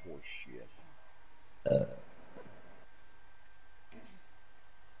 horse shit.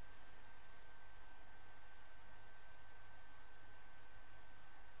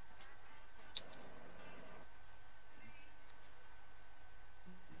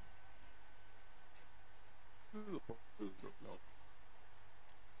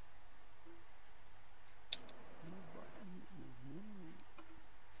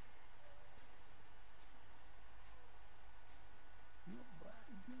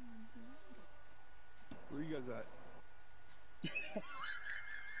 Where you guys at?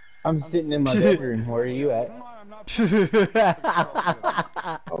 I'm sitting in my bedroom. Where are you at? I'm not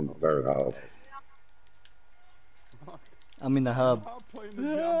On the third hole. I'm in the hub. I'm playing the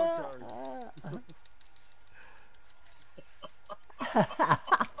Jamba card.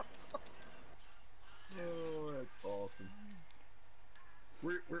 Oh, that's awesome.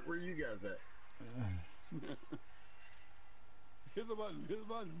 Where you guys at? Hit the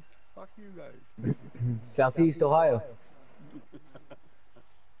button. Fuck you guys. Southeast Ohio.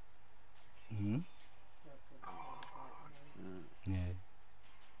 Hmm? Yeah.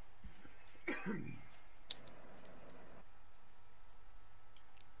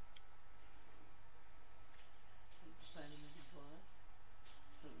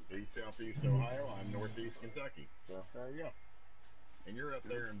 He's Southeast Ohio. I'm Northeast Kentucky. So there you go. And you're up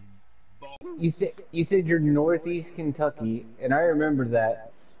there in You said you're Northeast Kentucky, and I remember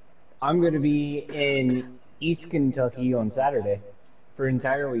that. I'm going to be in East Kentucky on Saturday for an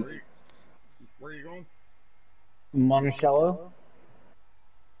entire week. Where are you going? Monticello.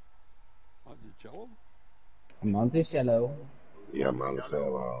 Monticello. Yeah,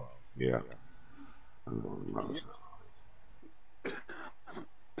 Monticello. Yeah. Monticello.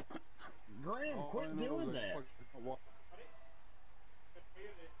 Graham, quit doing that.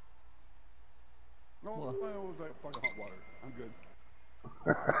 No, I was like fucking hot water. I'm good.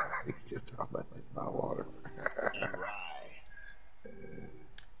 He's just talking about that hot water. Right.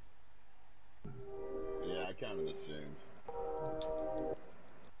 Yeah, I kind of assumed.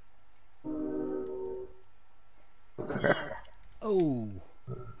 Oh.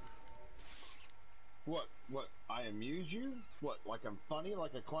 What, like I'm funny,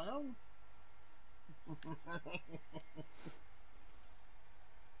 like a clown?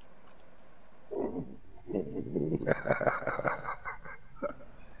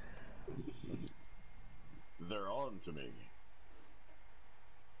 They're on to me.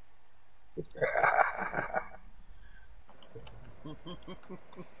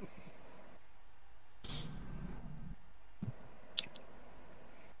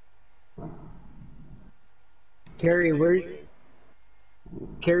 Carrie, Anyway, where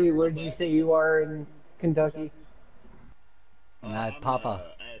what's did you that? say you are in Kentucky? No, I'm in Pappa.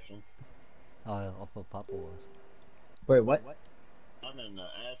 Ashland. Oh, I thought Pappa was. Wait, what? I'm in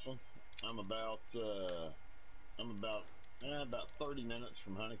Ashland. I'm about 30 minutes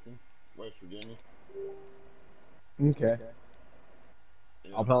from Huntington, West Virginia. Okay.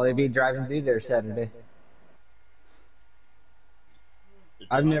 Yeah. I'll probably be driving through there Saturday. If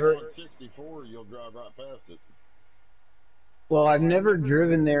I've you never. hop on 64, you'll drive right past it. Well, I've never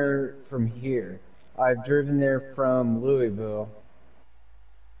driven there from here. I've driven there from Louisville.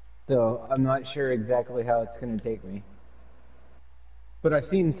 So I'm not sure exactly how it's going to take me. But I've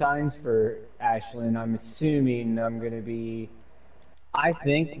seen signs for Ashland. I'm assuming I'm going to be. I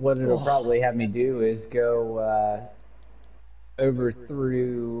think what it'll probably have me do is go over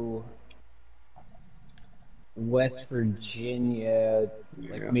through West Virginia,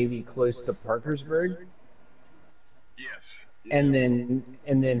 like Yeah. maybe close to Parkersburg, Yes. and Yeah,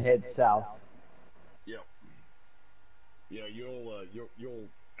 then head south. Yep. Yeah, you'll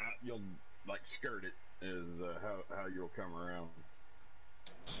like skirt it is how you'll come around.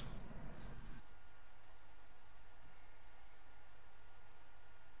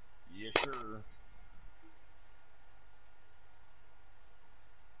 Yes, sir.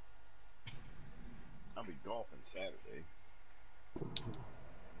 I'll be golfing Saturday.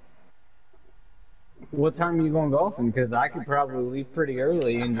 What time are you going golfing? Because I could probably leave pretty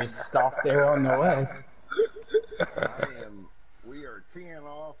early and just stop there on the way. We are teeing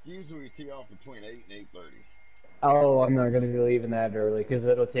off. Usually we tee off between 8 and 8:30. Oh, I'm not going to be leaving that early because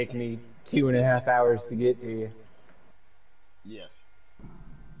it'll take me 2.5 hours to get to you. Yes.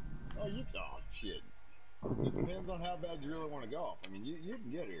 Oh, shit. It depends on how bad you really want to golf. I mean, you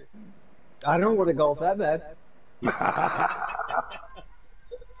can get here. I don't want to golf that bad.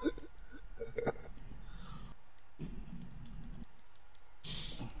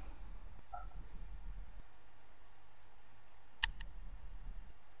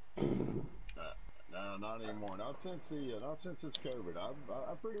 No, not anymore. Not since it's COVID.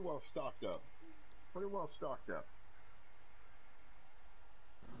 I'm pretty well stocked up. Pretty well stocked up.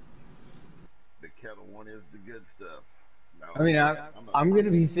 The Kettle One is the good stuff. No, I mean, I'm going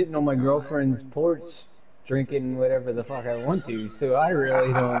to be sitting on my girlfriend's porch drinking whatever the fuck I want to, so I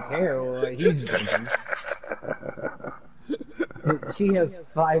really don't care what he's drinking. She has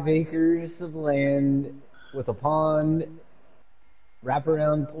 5 acres of land with a pond,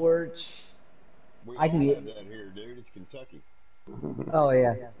 wraparound porch. we I can all get. have that here, dude. It's Kentucky. Oh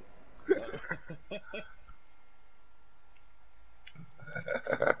yeah.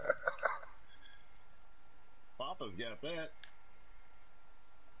 Papa's got that.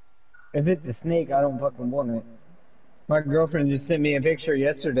 If it's a snake, I don't fucking want it. My girlfriend just sent me a picture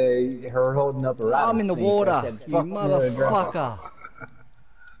yesterday, her holding up a rattlesnake. I'm in the I water, said, you fuck no, drop it. motherfucker.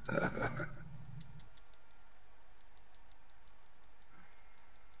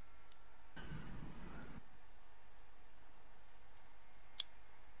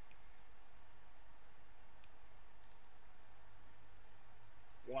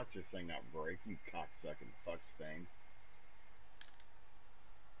 Watch this thing not break, you cocksucking fuck stain.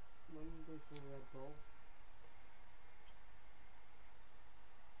 When you go for Red Bull.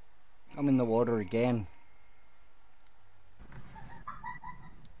 I'm in the water again.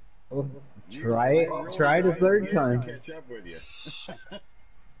 Oh, try it a third time. Catch up with you.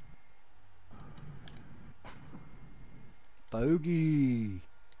 Bogey.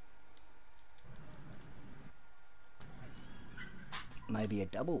 Maybe a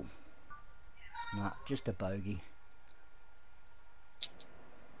double. Nah, just a bogey.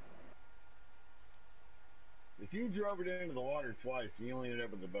 If you drove it into the water twice and you only ended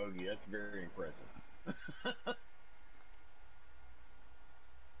up with a bogey, that's very impressive.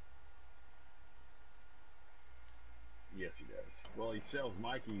 Yes, he does. Well, he sells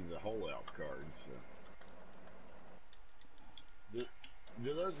Mikey the hole-out cards. So.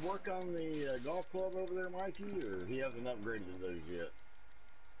 Do those work on the golf club over there, Mikey, or he hasn't upgraded those yet?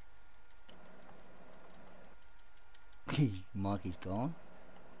 Mikey's gone.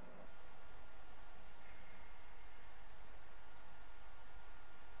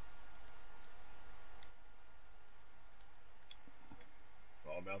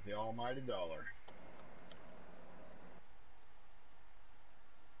 about the almighty dollar.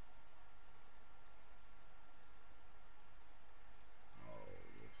 Oh,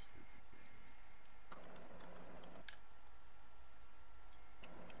 this stupid thing.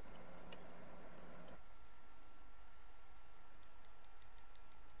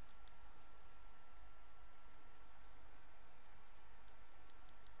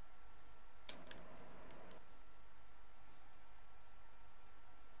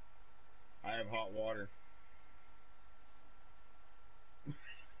 I have hot water.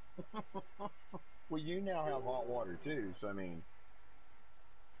 Well, you now have hot water too, so I mean.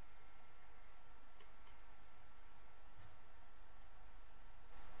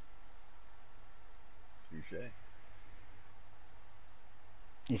 Touche.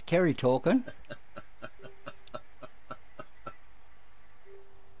 Is Kerry talking?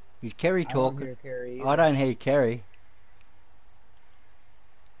 Is Kerry I don't talking? hear Carrie I either. don't hear Kerry.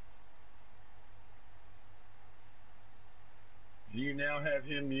 Do you now have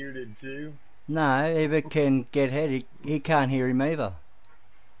him muted too? No, if it can get ahead, he can't hear him either.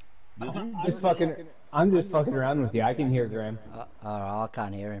 I'm just fucking around with you. I can hear Graham. I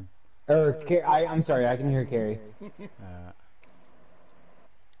can't hear him. I'm sorry. I can hear Carrie.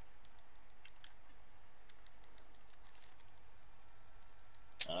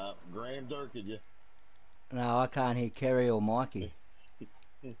 Graham Durkin, you. No, I can't hear Kerry or Mikey.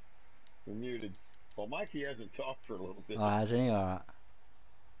 You're muted. Well, Mikey hasn't talked for a little bit. Oh, hasn't he? All right.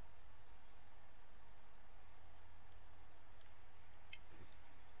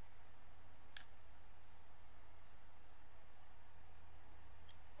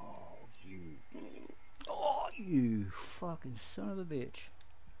 Oh, you fucking son of a bitch.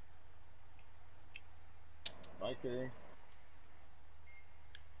 Bye, Kerry.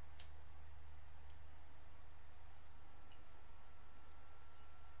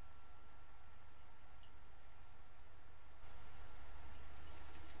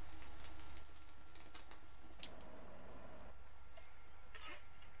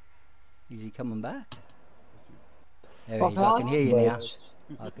 Is he coming back? There Fuck he is. I can off, hear you now. bitch.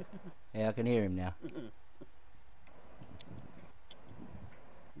 Yeah, I can hear him now. Piece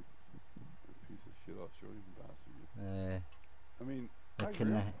of shit Australian bastard. I mean,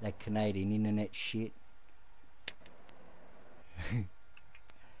 that Canadian internet shit.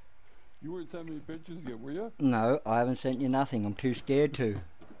 You weren't sending me pictures yet, were you? No, I haven't sent you nothing. I'm too scared to.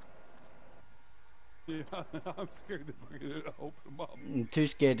 Yeah, I'm scared to fucking open them up. I'm too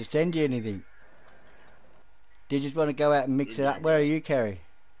scared to send you anything. Do you just want to go out and mix it up? Where are you, Kerry?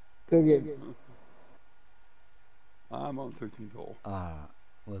 Go get. I'm on 13th hole. Alright,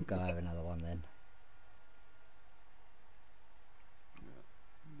 we'll go have another one then. Yeah,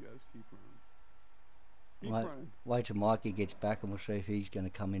 you guys keep running. Keep running. Wait till Mikey gets back and we'll see if he's going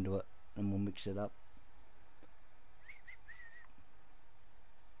to come into it and we'll mix it up.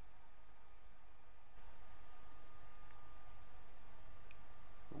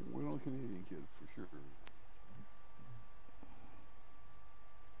 We're on Canadian kid for sure.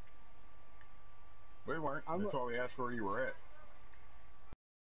 We weren't. That's why we asked where you were at.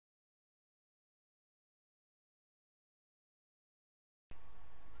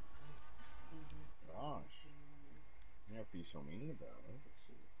 Gosh. You have to be so mean about it.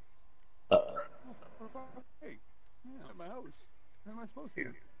 Hey, yeah, at my house. Where am I supposed to be?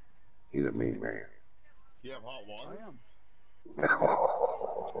 He's a mean man. You have hot water? I am. It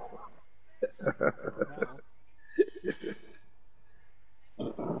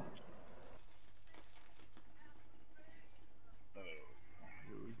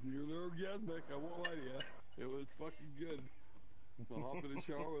was nearly orgasmic, I won't lie to you. It was fucking good. I'll hop in the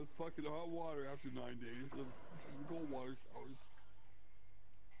shower with fucking hot water after 9 days of fucking cold water showers.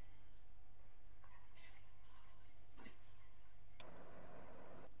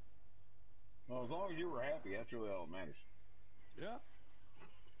 Well, as long as you were happy, that's really all that matters. Yeah.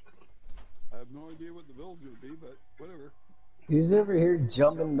 I have no idea what the bill's gonna be, but whatever. Who's over here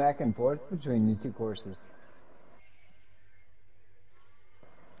jumping back and forth between the two courses?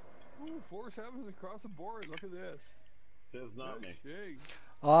 Ooh, 4-7s across the board. Look at this. Says not me.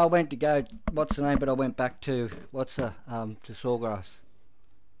 Oh, I went to go, what's the name, but I went back to, to Sawgrass.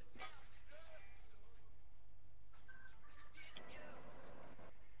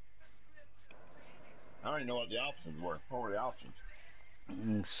 I don't even know what the options were. What were the options?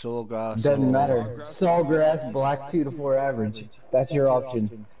 Sawgrass. Doesn't matter. Sawgrass, black 2 to 4 average. That's your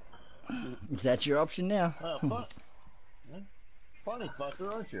option. That's your option now. Funny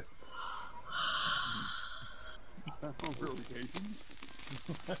fucker, aren't you? On relegation.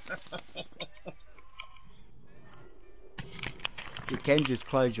 You can just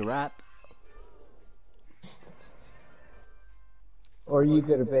close your app. Or you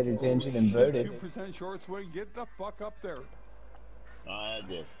could have paid attention and Shit, voted. 2% short swing. Get the fuck up there. I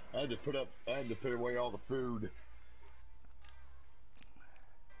had to put away all the food.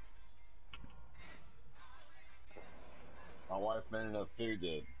 My wife made enough food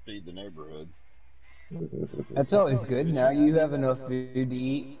to feed the neighborhood. That's always good. Now you have enough food to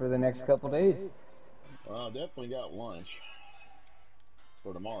eat for the next couple days. Well, I definitely got lunch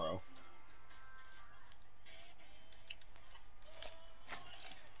for tomorrow.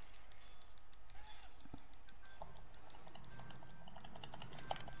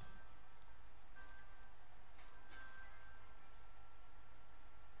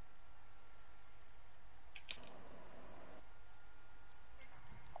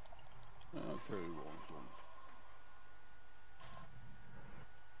 I'll tell you what.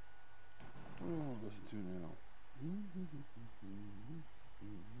 Oh, listen to now.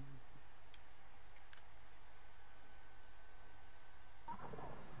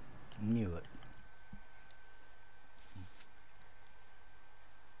 Knew it.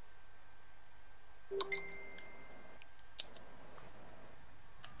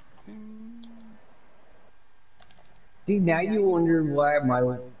 See, now you wonder why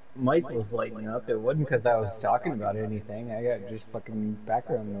my mic was lighting up. It wasn't because I was talking about anything. I got just fucking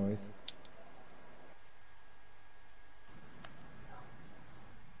background noise.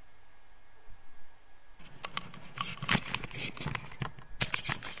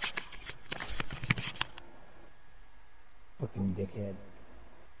 Fucking dickhead.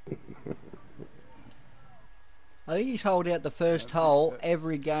 I think he's holed out the first hole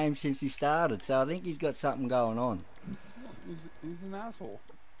every game since he started, so I think he's got something going on. He's an asshole.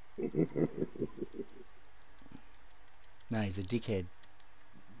 No, he's a dickhead.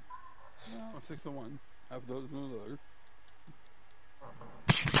 No, 6-1. Half a dozen another.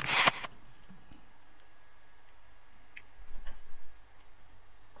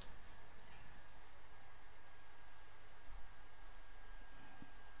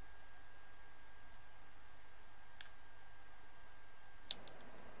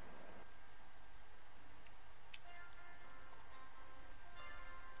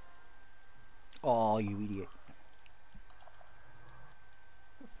 Oh, you idiot.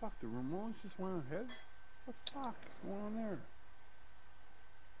 The fuck? The Ramones just went ahead? What the fuck is going on there?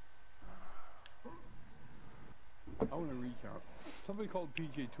 I want to recount. Somebody called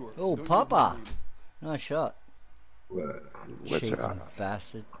PJ Tour. Oh, Don't Pappa! use my name. Nice shot. What's Cheeky up?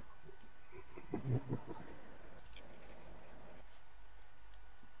 bastard.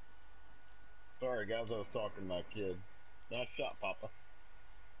 Sorry, guys, I was talking to my kid. Nice shot, Papa.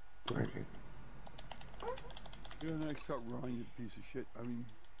 Thank you. You're the next shot, Ron, you piece of shit. I mean,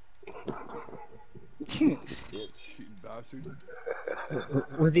 It's cheating bastard.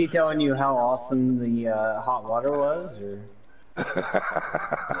 Was he telling you how awesome the hot water was, or?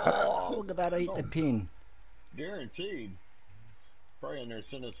 Oh, look at that, I hit the pin. guaranteed. Praying they're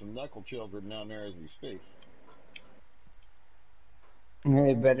sending some knuckle children down there as we speak.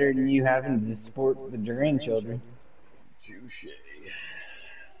 Hey, better than you having to support the grandchildren. Touche.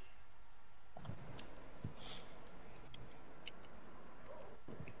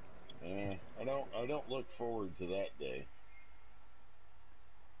 I don't look forward to that day.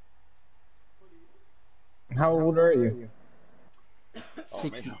 How old are you?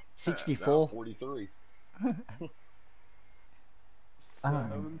 64. 43.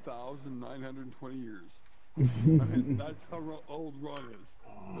 7,920 years. I mean, that's how old Ron is.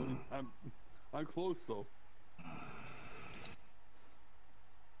 I mean, I'm close though.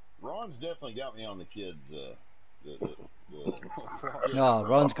 Ron's definitely got me on the kids. No,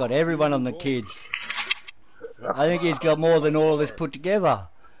 Ron's got everyone on the kids. I think he's got more than all of us put together.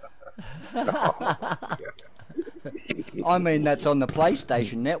 I mean, that's on the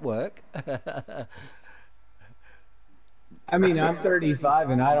PlayStation Network. I mean, I'm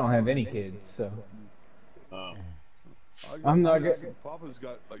 35 and I don't have any kids, so. I'm not good. Papa's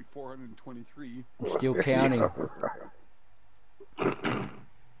got like 423. Still counting. I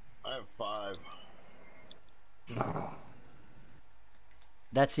have 5.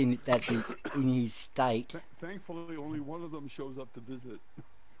 That's in his state. Thankfully, only one of them shows up to visit.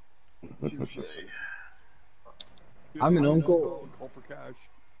 Touche. I'm an uncle. Call for cash.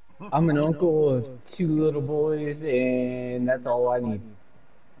 I'm an uncle of 2 little boys, and that's all I need.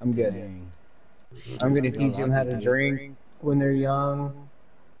 I'm good. Dang. I'm gonna teach them how to drink when they're young.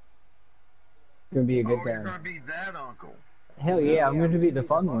 It's gonna be a good You're time. gonna be that uncle. Hell yeah, I'm gonna be the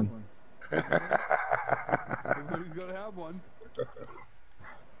fun one. Everybody's gotta have one.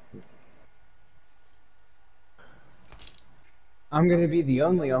 I'm gonna be the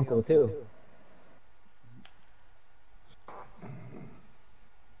only uncle too.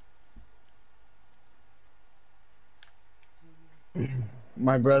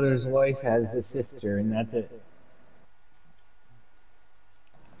 My brother's wife has a sister, and that's it.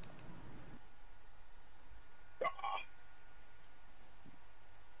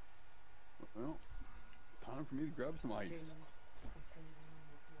 Well, time for me to grab some ice.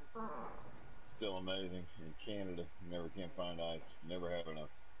 Still amazing. In Canada, you never can find ice. Never have enough.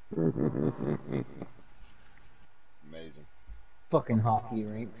 Amazing. Fucking hockey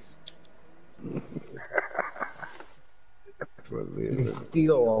rinks. That's what it They is.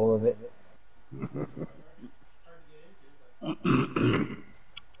 steal all of it.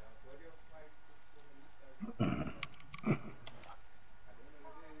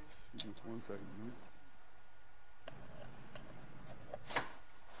 Just 1 second.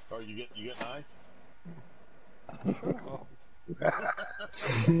 Oh, you get nice? Oh,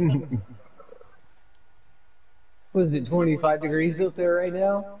 What is it, 25 degrees out there right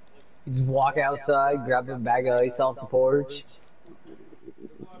now? You just walk outside, grab a bag of ice off the porch.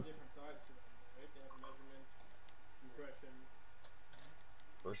 There's a lot of different sides to them, right? They have measurement, compression.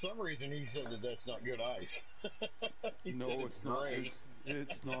 For some reason, he said that that's not good ice. He said no, it's not. great.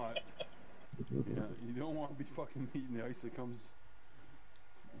 It's not. Yeah, you don't want to be fucking eating the ice that comes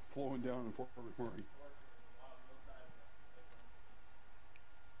flowing down in Fort McMurray.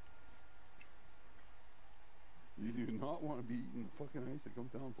 You do not want to be eating the fucking ice that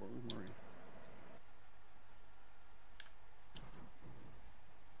comes down Fort McMurray.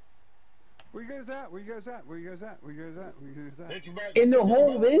 Where you guys at? Where you guys at? Where you guys at? Where you guys at? Where you guys at? Hit your button. In the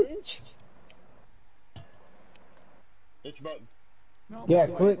hole, bitch! Hit your button. No, Yeah,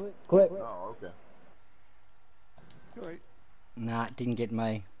 too click, late. click. Oh, okay. Too late. Nah, it didn't get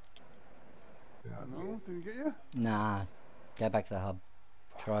me. No, didn't get you? Nah. Go back to the hub.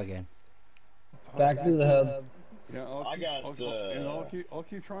 Try again. Back to the hub. Yeah, I'll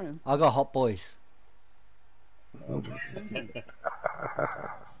keep trying. I got hot boys.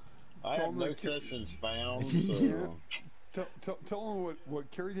 I have no sessions found, so... Tell them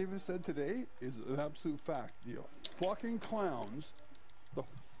what Kerry Davis said today is an absolute fact. You fucking clowns, the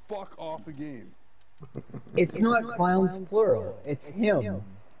fuck off the game. It's not clowns plural, it's him.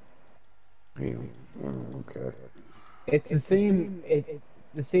 Okay. It's the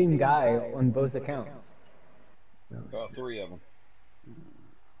same guy on both accounts. Three of them.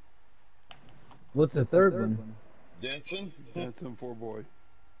 What's the third one? Denson? Denson, 4boy.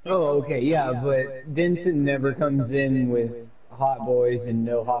 Oh, okay, yeah, but Denson never comes in with hot boys and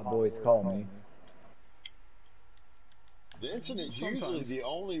no hot boys call me. Denson is usually the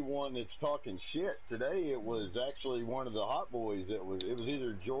only one that's talking shit. Today it was actually one of the hot boys that was. It was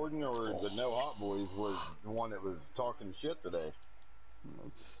either Jordan or the no hot boys was the one that was talking shit today.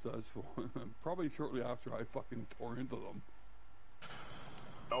 That's probably shortly after I fucking tore into them.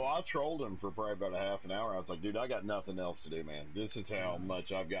 Oh, I trolled him for probably about a half an hour. I was like, dude, I got nothing else to do, man. This is how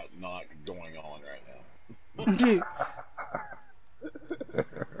much I've got not going on right now.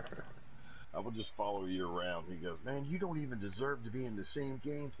 I will just follow you around. He goes, man, you don't even deserve to be in the same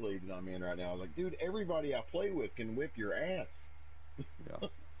gameplay that I'm in right now. I was like, dude, everybody I play with can whip your ass. Yeah.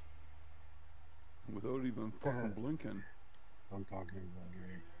 Without even fucking blinking. I'm talking about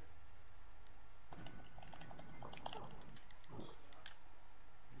game.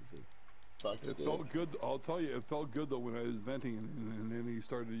 It felt good. I'll tell you, it felt good though when I was venting and then he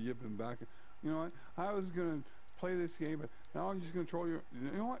started yipping back. You know what? I was gonna play this game, but now I'm just gonna troll you.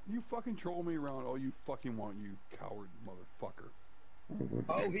 You know what? You fucking troll me around all you fucking want, you coward motherfucker.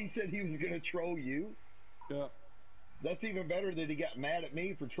 Oh, he said he was gonna troll you? Yeah. That's even better that he got mad at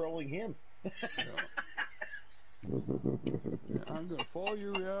me for trolling him. Yeah. Yeah, I'm gonna follow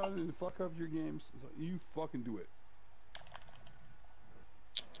you around and fuck up your games. So you fucking do it.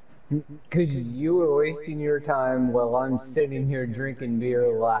 Because you were wasting your time while I'm sitting here drinking beer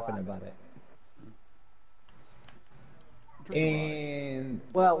laughing about it. And,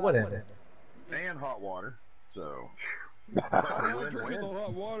 well, whatever. And hot water, so... I'm not drinking the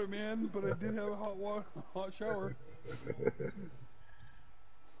hot water, man, but I did have a hot shower.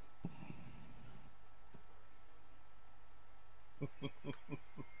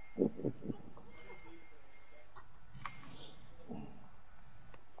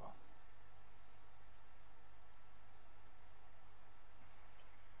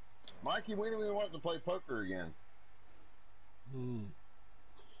 Mikey, when do we want to play poker again?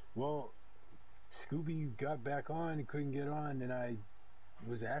 Well, Scooby got back on, he couldn't get on, and I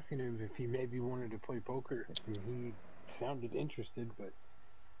was asking him if he maybe wanted to play poker, and he sounded interested, but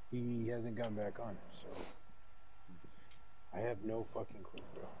he hasn't gone back on, so... I have no fucking clue,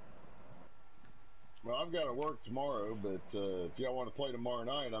 bro. Well, I've got to work tomorrow, but if y'all want to play tomorrow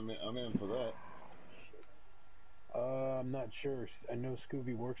night, I'm in for that. I'm not sure. I know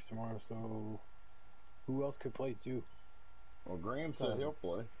Scooby works tomorrow, so who else could play too? Well, Graham said he'll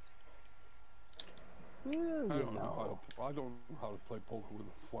play. Well, I you don't know know. I don't know how to play poker with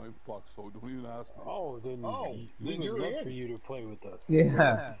a flying fox, so don't even ask me. Oh, then we then would you're love in. for you to play with us.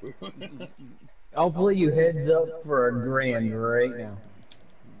 Yeah. I'll play you heads up for $1,000 right now.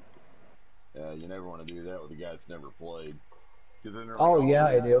 Yeah, you never want to do that with a guy that's never played. Because then they're like, Oh yeah,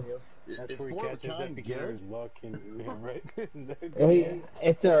 I do. That's it's where he for the catches that kind beginner's good. luck and yeah, right. Hey,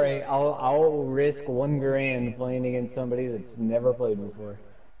 it's alright. I'll risk $1,000 playing against somebody that's never played before.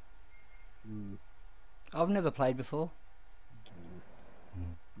 I've never played before.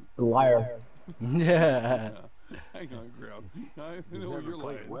 Liar. Yeah. Hang on, Graham. I He's know never you're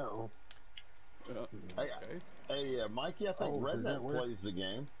played lying. well. Okay. Hey, Mikey, I think does that Redneck work? plays the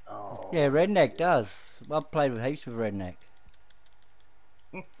game. Oh. Yeah, Redneck does. I've played with heaps of Redneck.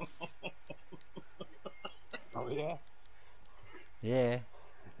 Oh yeah. Yeah.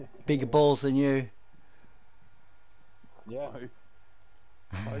 Bigger balls than you. Yeah.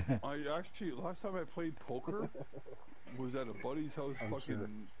 I actually, last time I played poker was at a buddy's house I'm fucking sure.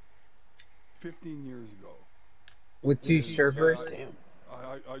 15 years ago. With two surfers? Damn.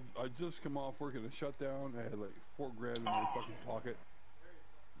 I just come off work at a shutdown. I had like $4,000 in my fucking pocket.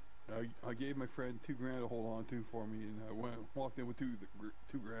 I gave my friend $2,000 to hold on to for me, and I walked in with $2,000,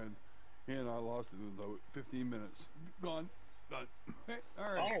 and I lost it in about 15 minutes. Gone. Done.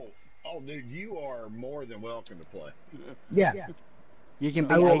 All right. Oh, dude, you are more than welcome to play. Yeah. You can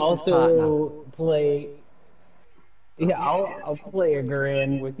be I will Ace's partner. also play. Yeah, I'll play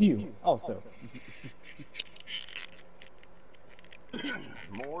 $1,000 with you also.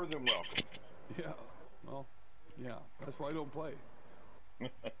 More than welcome. Yeah. Well, yeah. That's why I don't play.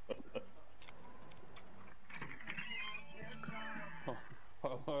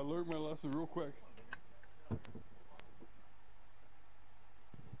 I learned my lesson real quick.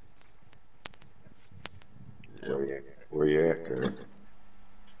 Where you at, Kurt?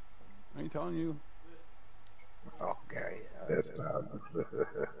 I ain't telling you. Okay, that's fine.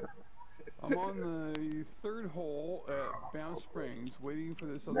 I'm on the third hole at Banff Springs, waiting for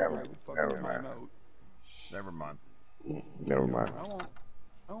this other guy to fucking never time mind. out. Never mind. Never mind. I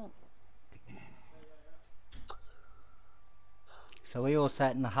won't. So we all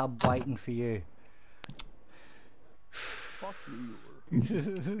sat in the hub waiting for you. Fuck you.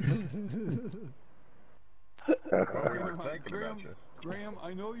 Well, we were thinking about you. Graham,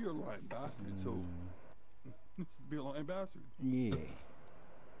 I know you're a lying bastard, so be a lying bastard. Yeah.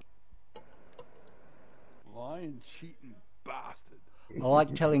 Lying, cheating bastard. I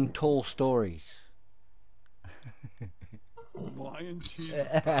like telling tall stories. Lying, cheating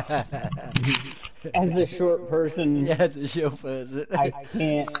As a short person, Yeah, as a short person. I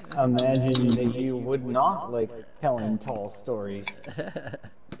can't imagine that you would not like telling tall stories.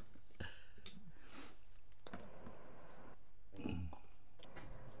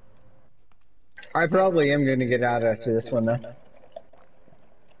 I probably am going to get out after this one, though.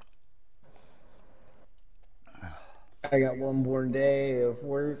 I got one more day of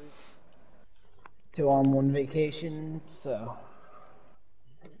work till I'm on vacation, so.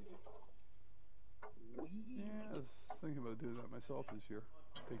 Yeah, I was thinking about doing that myself this year.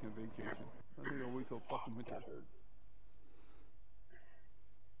 Taking a vacation. I think I'll wait till fucking winter.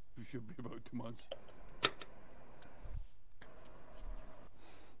 It should be about 2 months.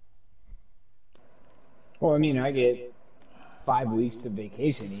 Well, I mean, I get 5 weeks of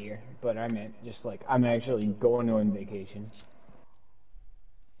vacation a year, but I meant just like I'm actually going on vacation.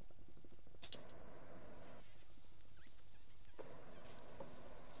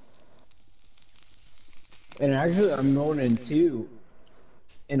 And actually, I'm going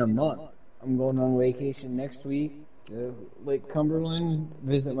in a month. I'm going on vacation next week to Lake Cumberland,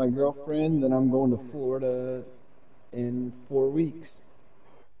 visit my girlfriend, then I'm going to Florida in 4 weeks.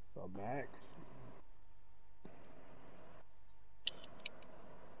 So Max.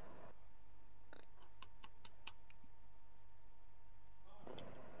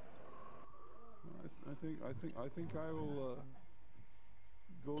 I think I will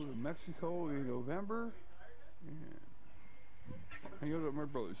go to Mexico in November and hang out at my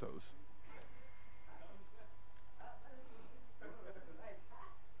brother's house.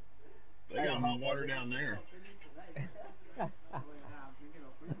 They got hot water down there.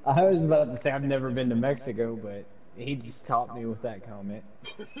 I was about to say I've never been to Mexico, but he just taught me with that comment.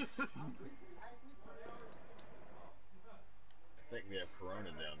 I think we have Corona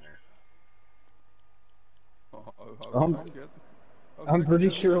down there. I'm, I'm pretty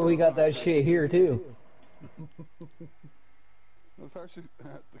sure we got that shit here too. That's actually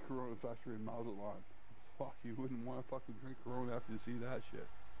at the Corona factory in Mazatlan. Fuck, you wouldn't want to fucking drink Corona after you see that shit.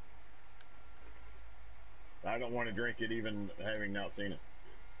 I don't want to drink it even having not seen it.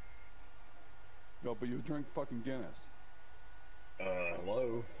 No, but you drink fucking Guinness.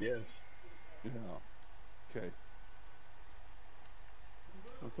 Hello? Yes. Yeah. Okay.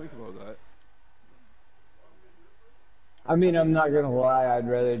 Well, think about that. I mean, I'm not gonna lie, I'd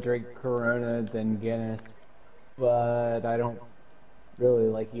rather drink Corona than Guinness, but I don't really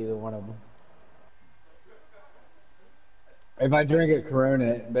like either one of them. If I drink a Corona,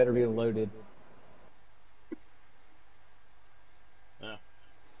 it better be loaded. Yeah.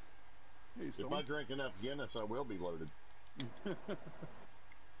 Hey, If I drink enough Guinness, I will be loaded.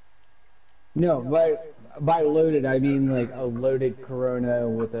 No, by loaded, I mean like a loaded Corona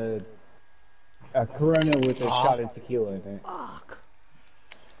with a Corona with a shot of tequila in it. Fuck.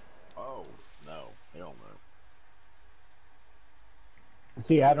 Oh, no. Hell no.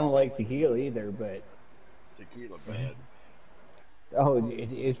 See, I don't like tequila either, but Tequila bad. oh,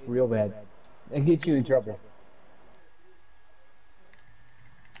 it's real bad. It gets you in trouble.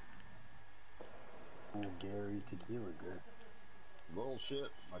 Oh, Gary, tequila good.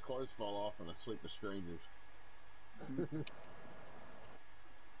 Bullshit. My clothes fall off and I sleep with strangers.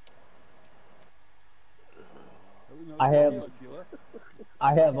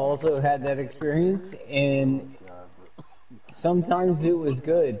 I have also had that experience, and sometimes it was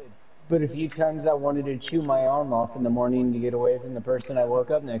good, but a few times I wanted to chew my arm off in the morning to get away from the person I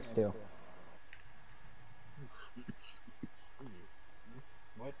woke up next to.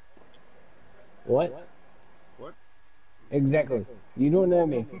 What? What? What? Exactly. You don't know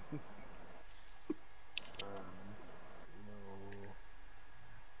me.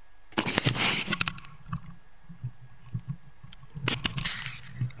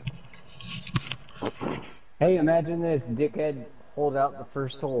 Hey, imagine this dickhead hold out the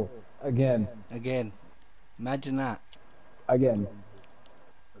first hole. Again. Again. Imagine that. Again.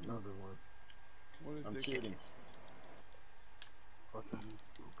 Another one. I'm kidding. Fucking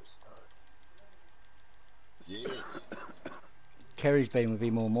superstar. Yes. Kerry's been with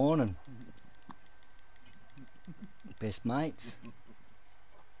him all morning. Best mates.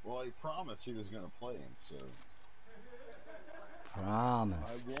 Well, he promised he was going to play him, so. Promise.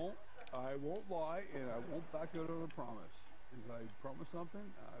 I won't lie, and I won't back out on a promise. If I promise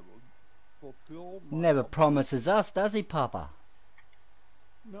something, I will fulfill my... Never promises us, does he, Papa?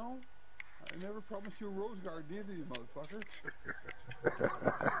 No. I never promised you a rose garden either, you motherfucker.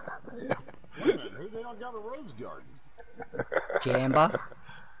 Wait a minute, who the hell got a rose garden? Jamba.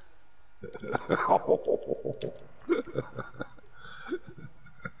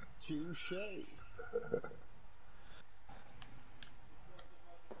 Touche.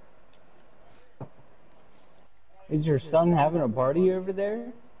 Is your son having a party over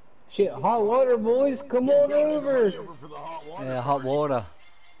there? Shit, hot water, boys, come on over. Yeah, hot water.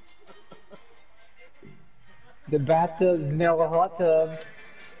 The bathtub's now a hot tub.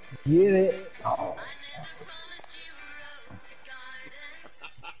 Get it. Oh.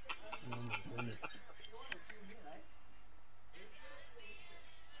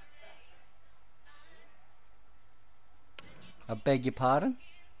 I beg your pardon?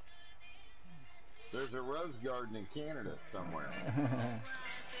 There's a rose garden in Canada somewhere.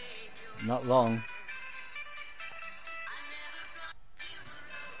 Not long.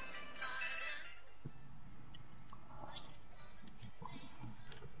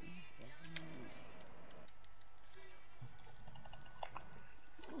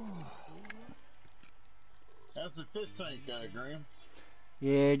 How's the fish tank, Graham?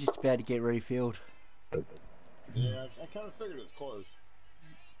 Yeah, just about to get refilled. Yeah, I kind of figured it's close.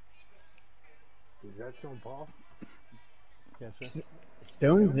 Is that Sean Paul? Yes, sir.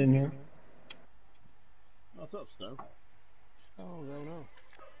 Stone's in here. What's up, Stone? Oh, no.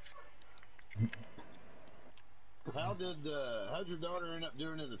 How'd your daughter end up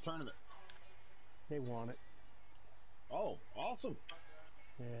doing in the tournament? They won it. Oh, awesome.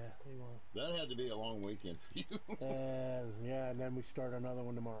 Yeah, they won. That had to be a long weekend for you. Yeah, and then we start another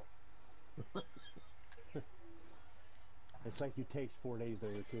one tomorrow. It's like it takes 4 days to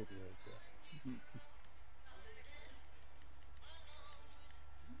recuperate. So.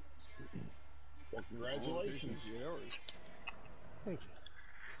 Well, congratulations. Thank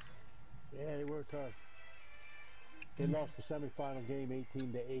you. Yeah, they worked hard. They lost the semifinal game 18-8,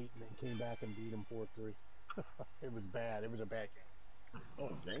 and then came back and beat them 4-3. It was bad. It was a bad game.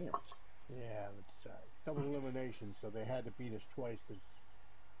 Oh, damn. Yeah, it's double elimination, so they had to beat us twice because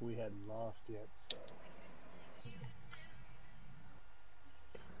we hadn't lost yet. So.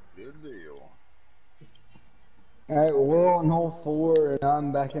 Good deal. Alright, we're on hole 4, and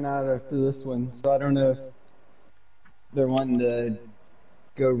I'm backing out after this one, so I don't know if they're wanting to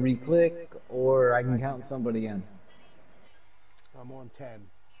go re-click, or I can count somebody in. I'm on 10,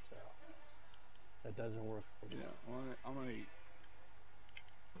 so that doesn't work for me. Yeah, I'm on 8.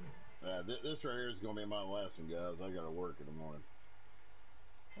 This right here is going to be my last one, guys. I got to work in the morning.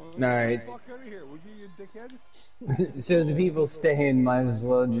 Alright. Get the fuck out of here, would you dickhead? So the people staying might as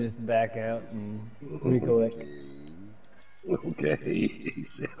well just back out and re-click. Okay. You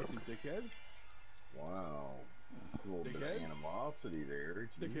dickhead? Wow. A little bit of animosity there.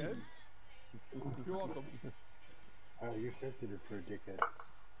 Dickhead? You're welcome. Oh, you're sensitive for a dickhead.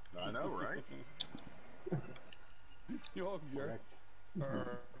 I know, right? You're welcome, Jared.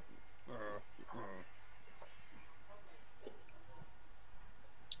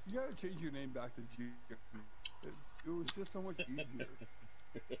 You gotta change your name back to G. It was just so much easier.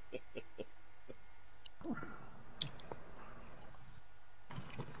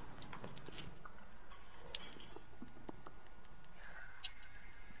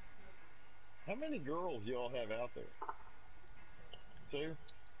 How many girls y'all have out there? 2?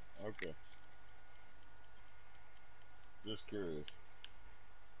 Okay. Just curious.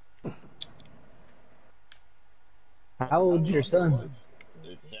 How old's your son?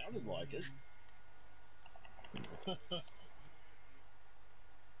 It sounded like it.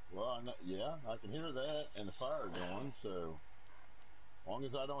 Well, yeah, I can hear that and the fire going, so as long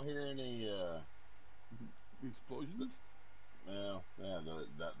as I don't hear any explosions? Well, yeah,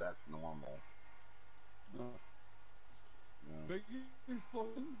 that's normal. Big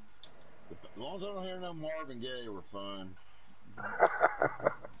explosions? As long as I don't hear no Marvin Gaye, we're fine.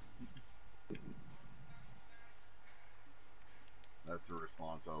 That's the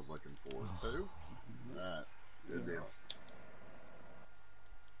response I was looking for. 2? Alright, good deal.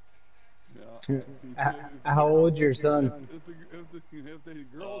 Yeah. How old's your son? If the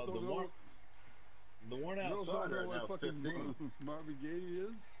girls don't know the one outside right now is 15. Marvin Gaye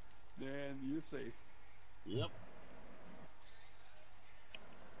is, then you're safe. Yep.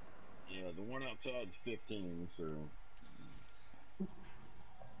 Yeah, the one outside is 15, so.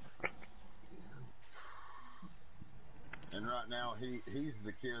 And right now, he's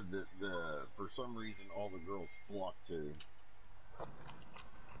the kid that for some reason all the girls flock to.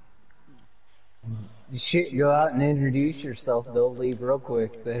 You should go out and introduce yourself. They'll leave real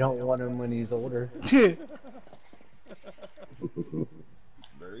quick. They don't want him when he's older.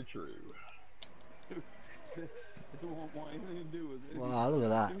 Very true. They won't want anything to do with it. Wow, look at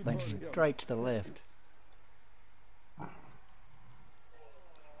that. Went straight to the left.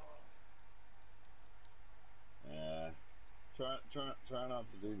 Try not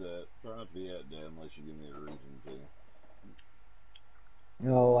to do that. Try not to be that dead unless you give me a reason to.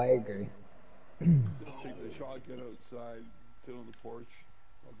 Oh, I agree. Just take the shotgun outside, sit on the porch.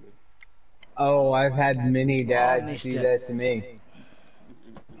 All good. Oh, I've had many dads do that to me.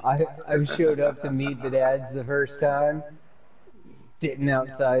 I've showed up to meet the dads the first time, sitting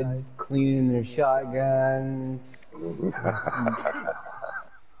outside cleaning their shotguns.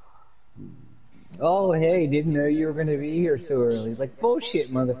 Oh, hey, didn't know you were going to be here so early. Like, bullshit,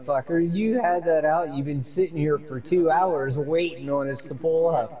 motherfucker. You had that out. You've been sitting here for 2 hours waiting on us to pull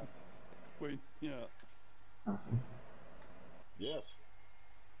up. Wait, yeah. Yes.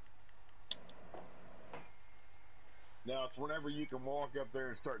 Now, it's whenever you can walk up there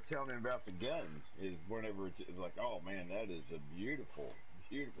and start telling him about the gun, is whenever it's like, oh, man, that is a beautiful,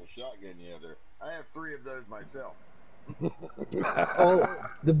 beautiful shotgun you have there. I have 3 of those myself. Oh,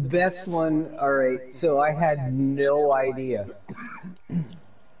 the best one, alright, so I had no idea.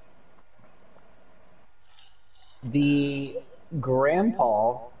 The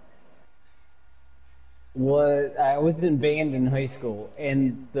grandpa I was in band in high school,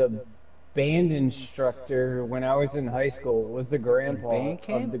 and the band instructor when I was in high school was the grandpa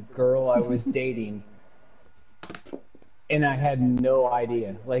of the girl I was dating. And I had no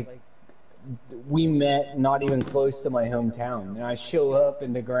idea. Like, we met not even close to my hometown. And I show up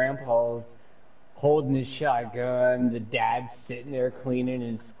and the grandpa's holding his shotgun, the dad's sitting there cleaning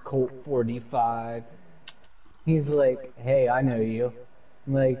his Colt 45. He's like, hey, I know you.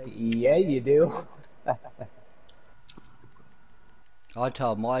 I'm like, yeah, you do. I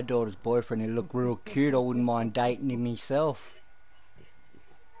told my daughter's boyfriend he looked real cute. I wouldn't mind dating him myself.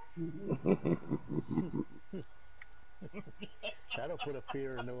 That'll put a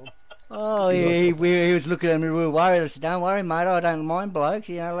fear into him. Oh, he was looking at me real worried. I said, don't worry, mate, I don't mind blokes.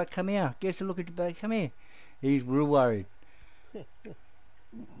 You know, like, come here. Give us a look at your back. Come here. He's real worried. Yeah.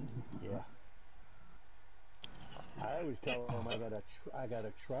 I always tell them I got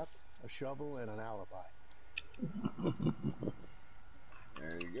a truck, a shovel, and an alibi.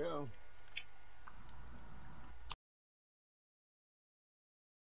 There you go.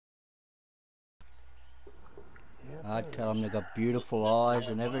 Yep, I tell them they got beautiful eyes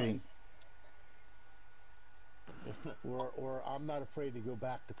and everything. or I'm not afraid to go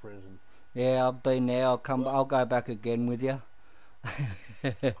back to prison. Yeah, I've been there. I'll go back again with you.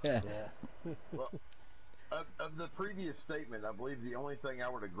 Yeah. Well, of the previous statement, I believe the only thing I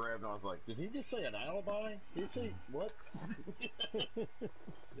would have grabbed, and I was like, did he just say an alibi? Did he say what?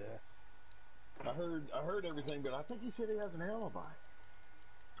 Yeah. I heard everything, but I think he said he has an alibi.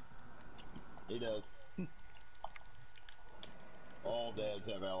 He does. All dads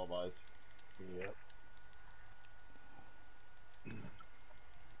have alibis. Yep.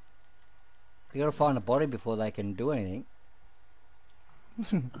 You gotta find a body before they can do anything.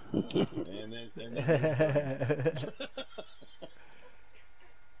 and then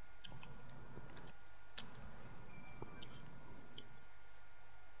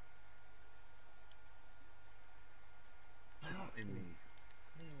how in the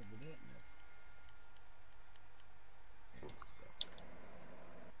hell did that miss?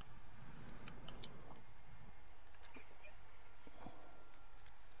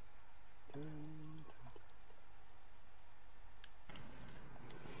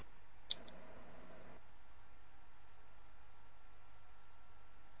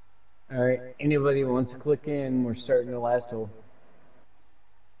 All right. Anybody wants to click in? We're starting the last hole.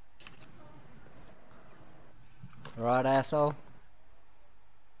 Right, asshole?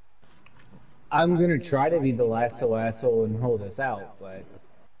 I'm gonna try to be the last asshole and hold us out, but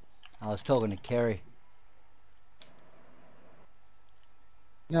I was talking to Kerry.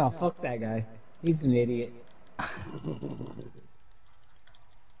 no, fuck that guy. He's an idiot.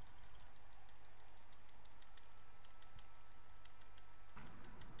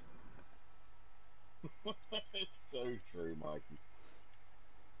 It's so true, Mikey.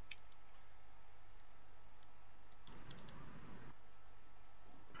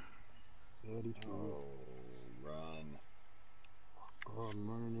 Very true. Oh, run. Oh, I'm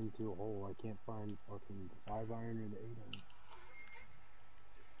running into a hole. I can't find fucking the 5-iron or the 8-iron.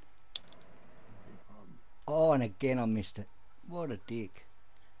 Oh, and again I missed it. What a dick.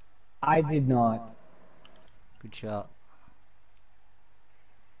 I did not. Good shot.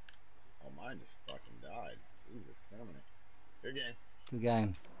 Oh, mine just fucking died. Jesus, permanent. Good game. Good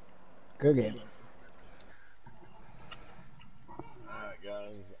game. Good game. Alright,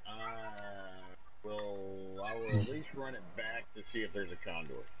 guys. I will at least run it back to see if there's a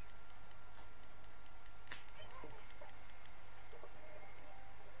condor.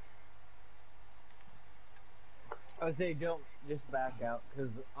 I would say don't just back out,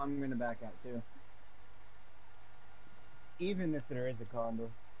 because I'm going to back out too. Even if there is a condor.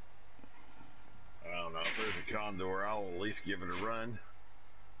 I don't know. If there's a condor, I'll at least give it a run.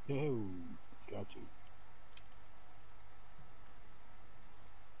 Oh, got you.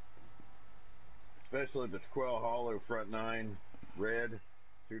 Especially if it's Quail Hollow, front 9, red,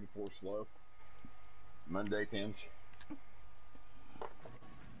 2 to 4 slow. Monday pins.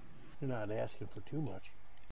 You're not asking for too much.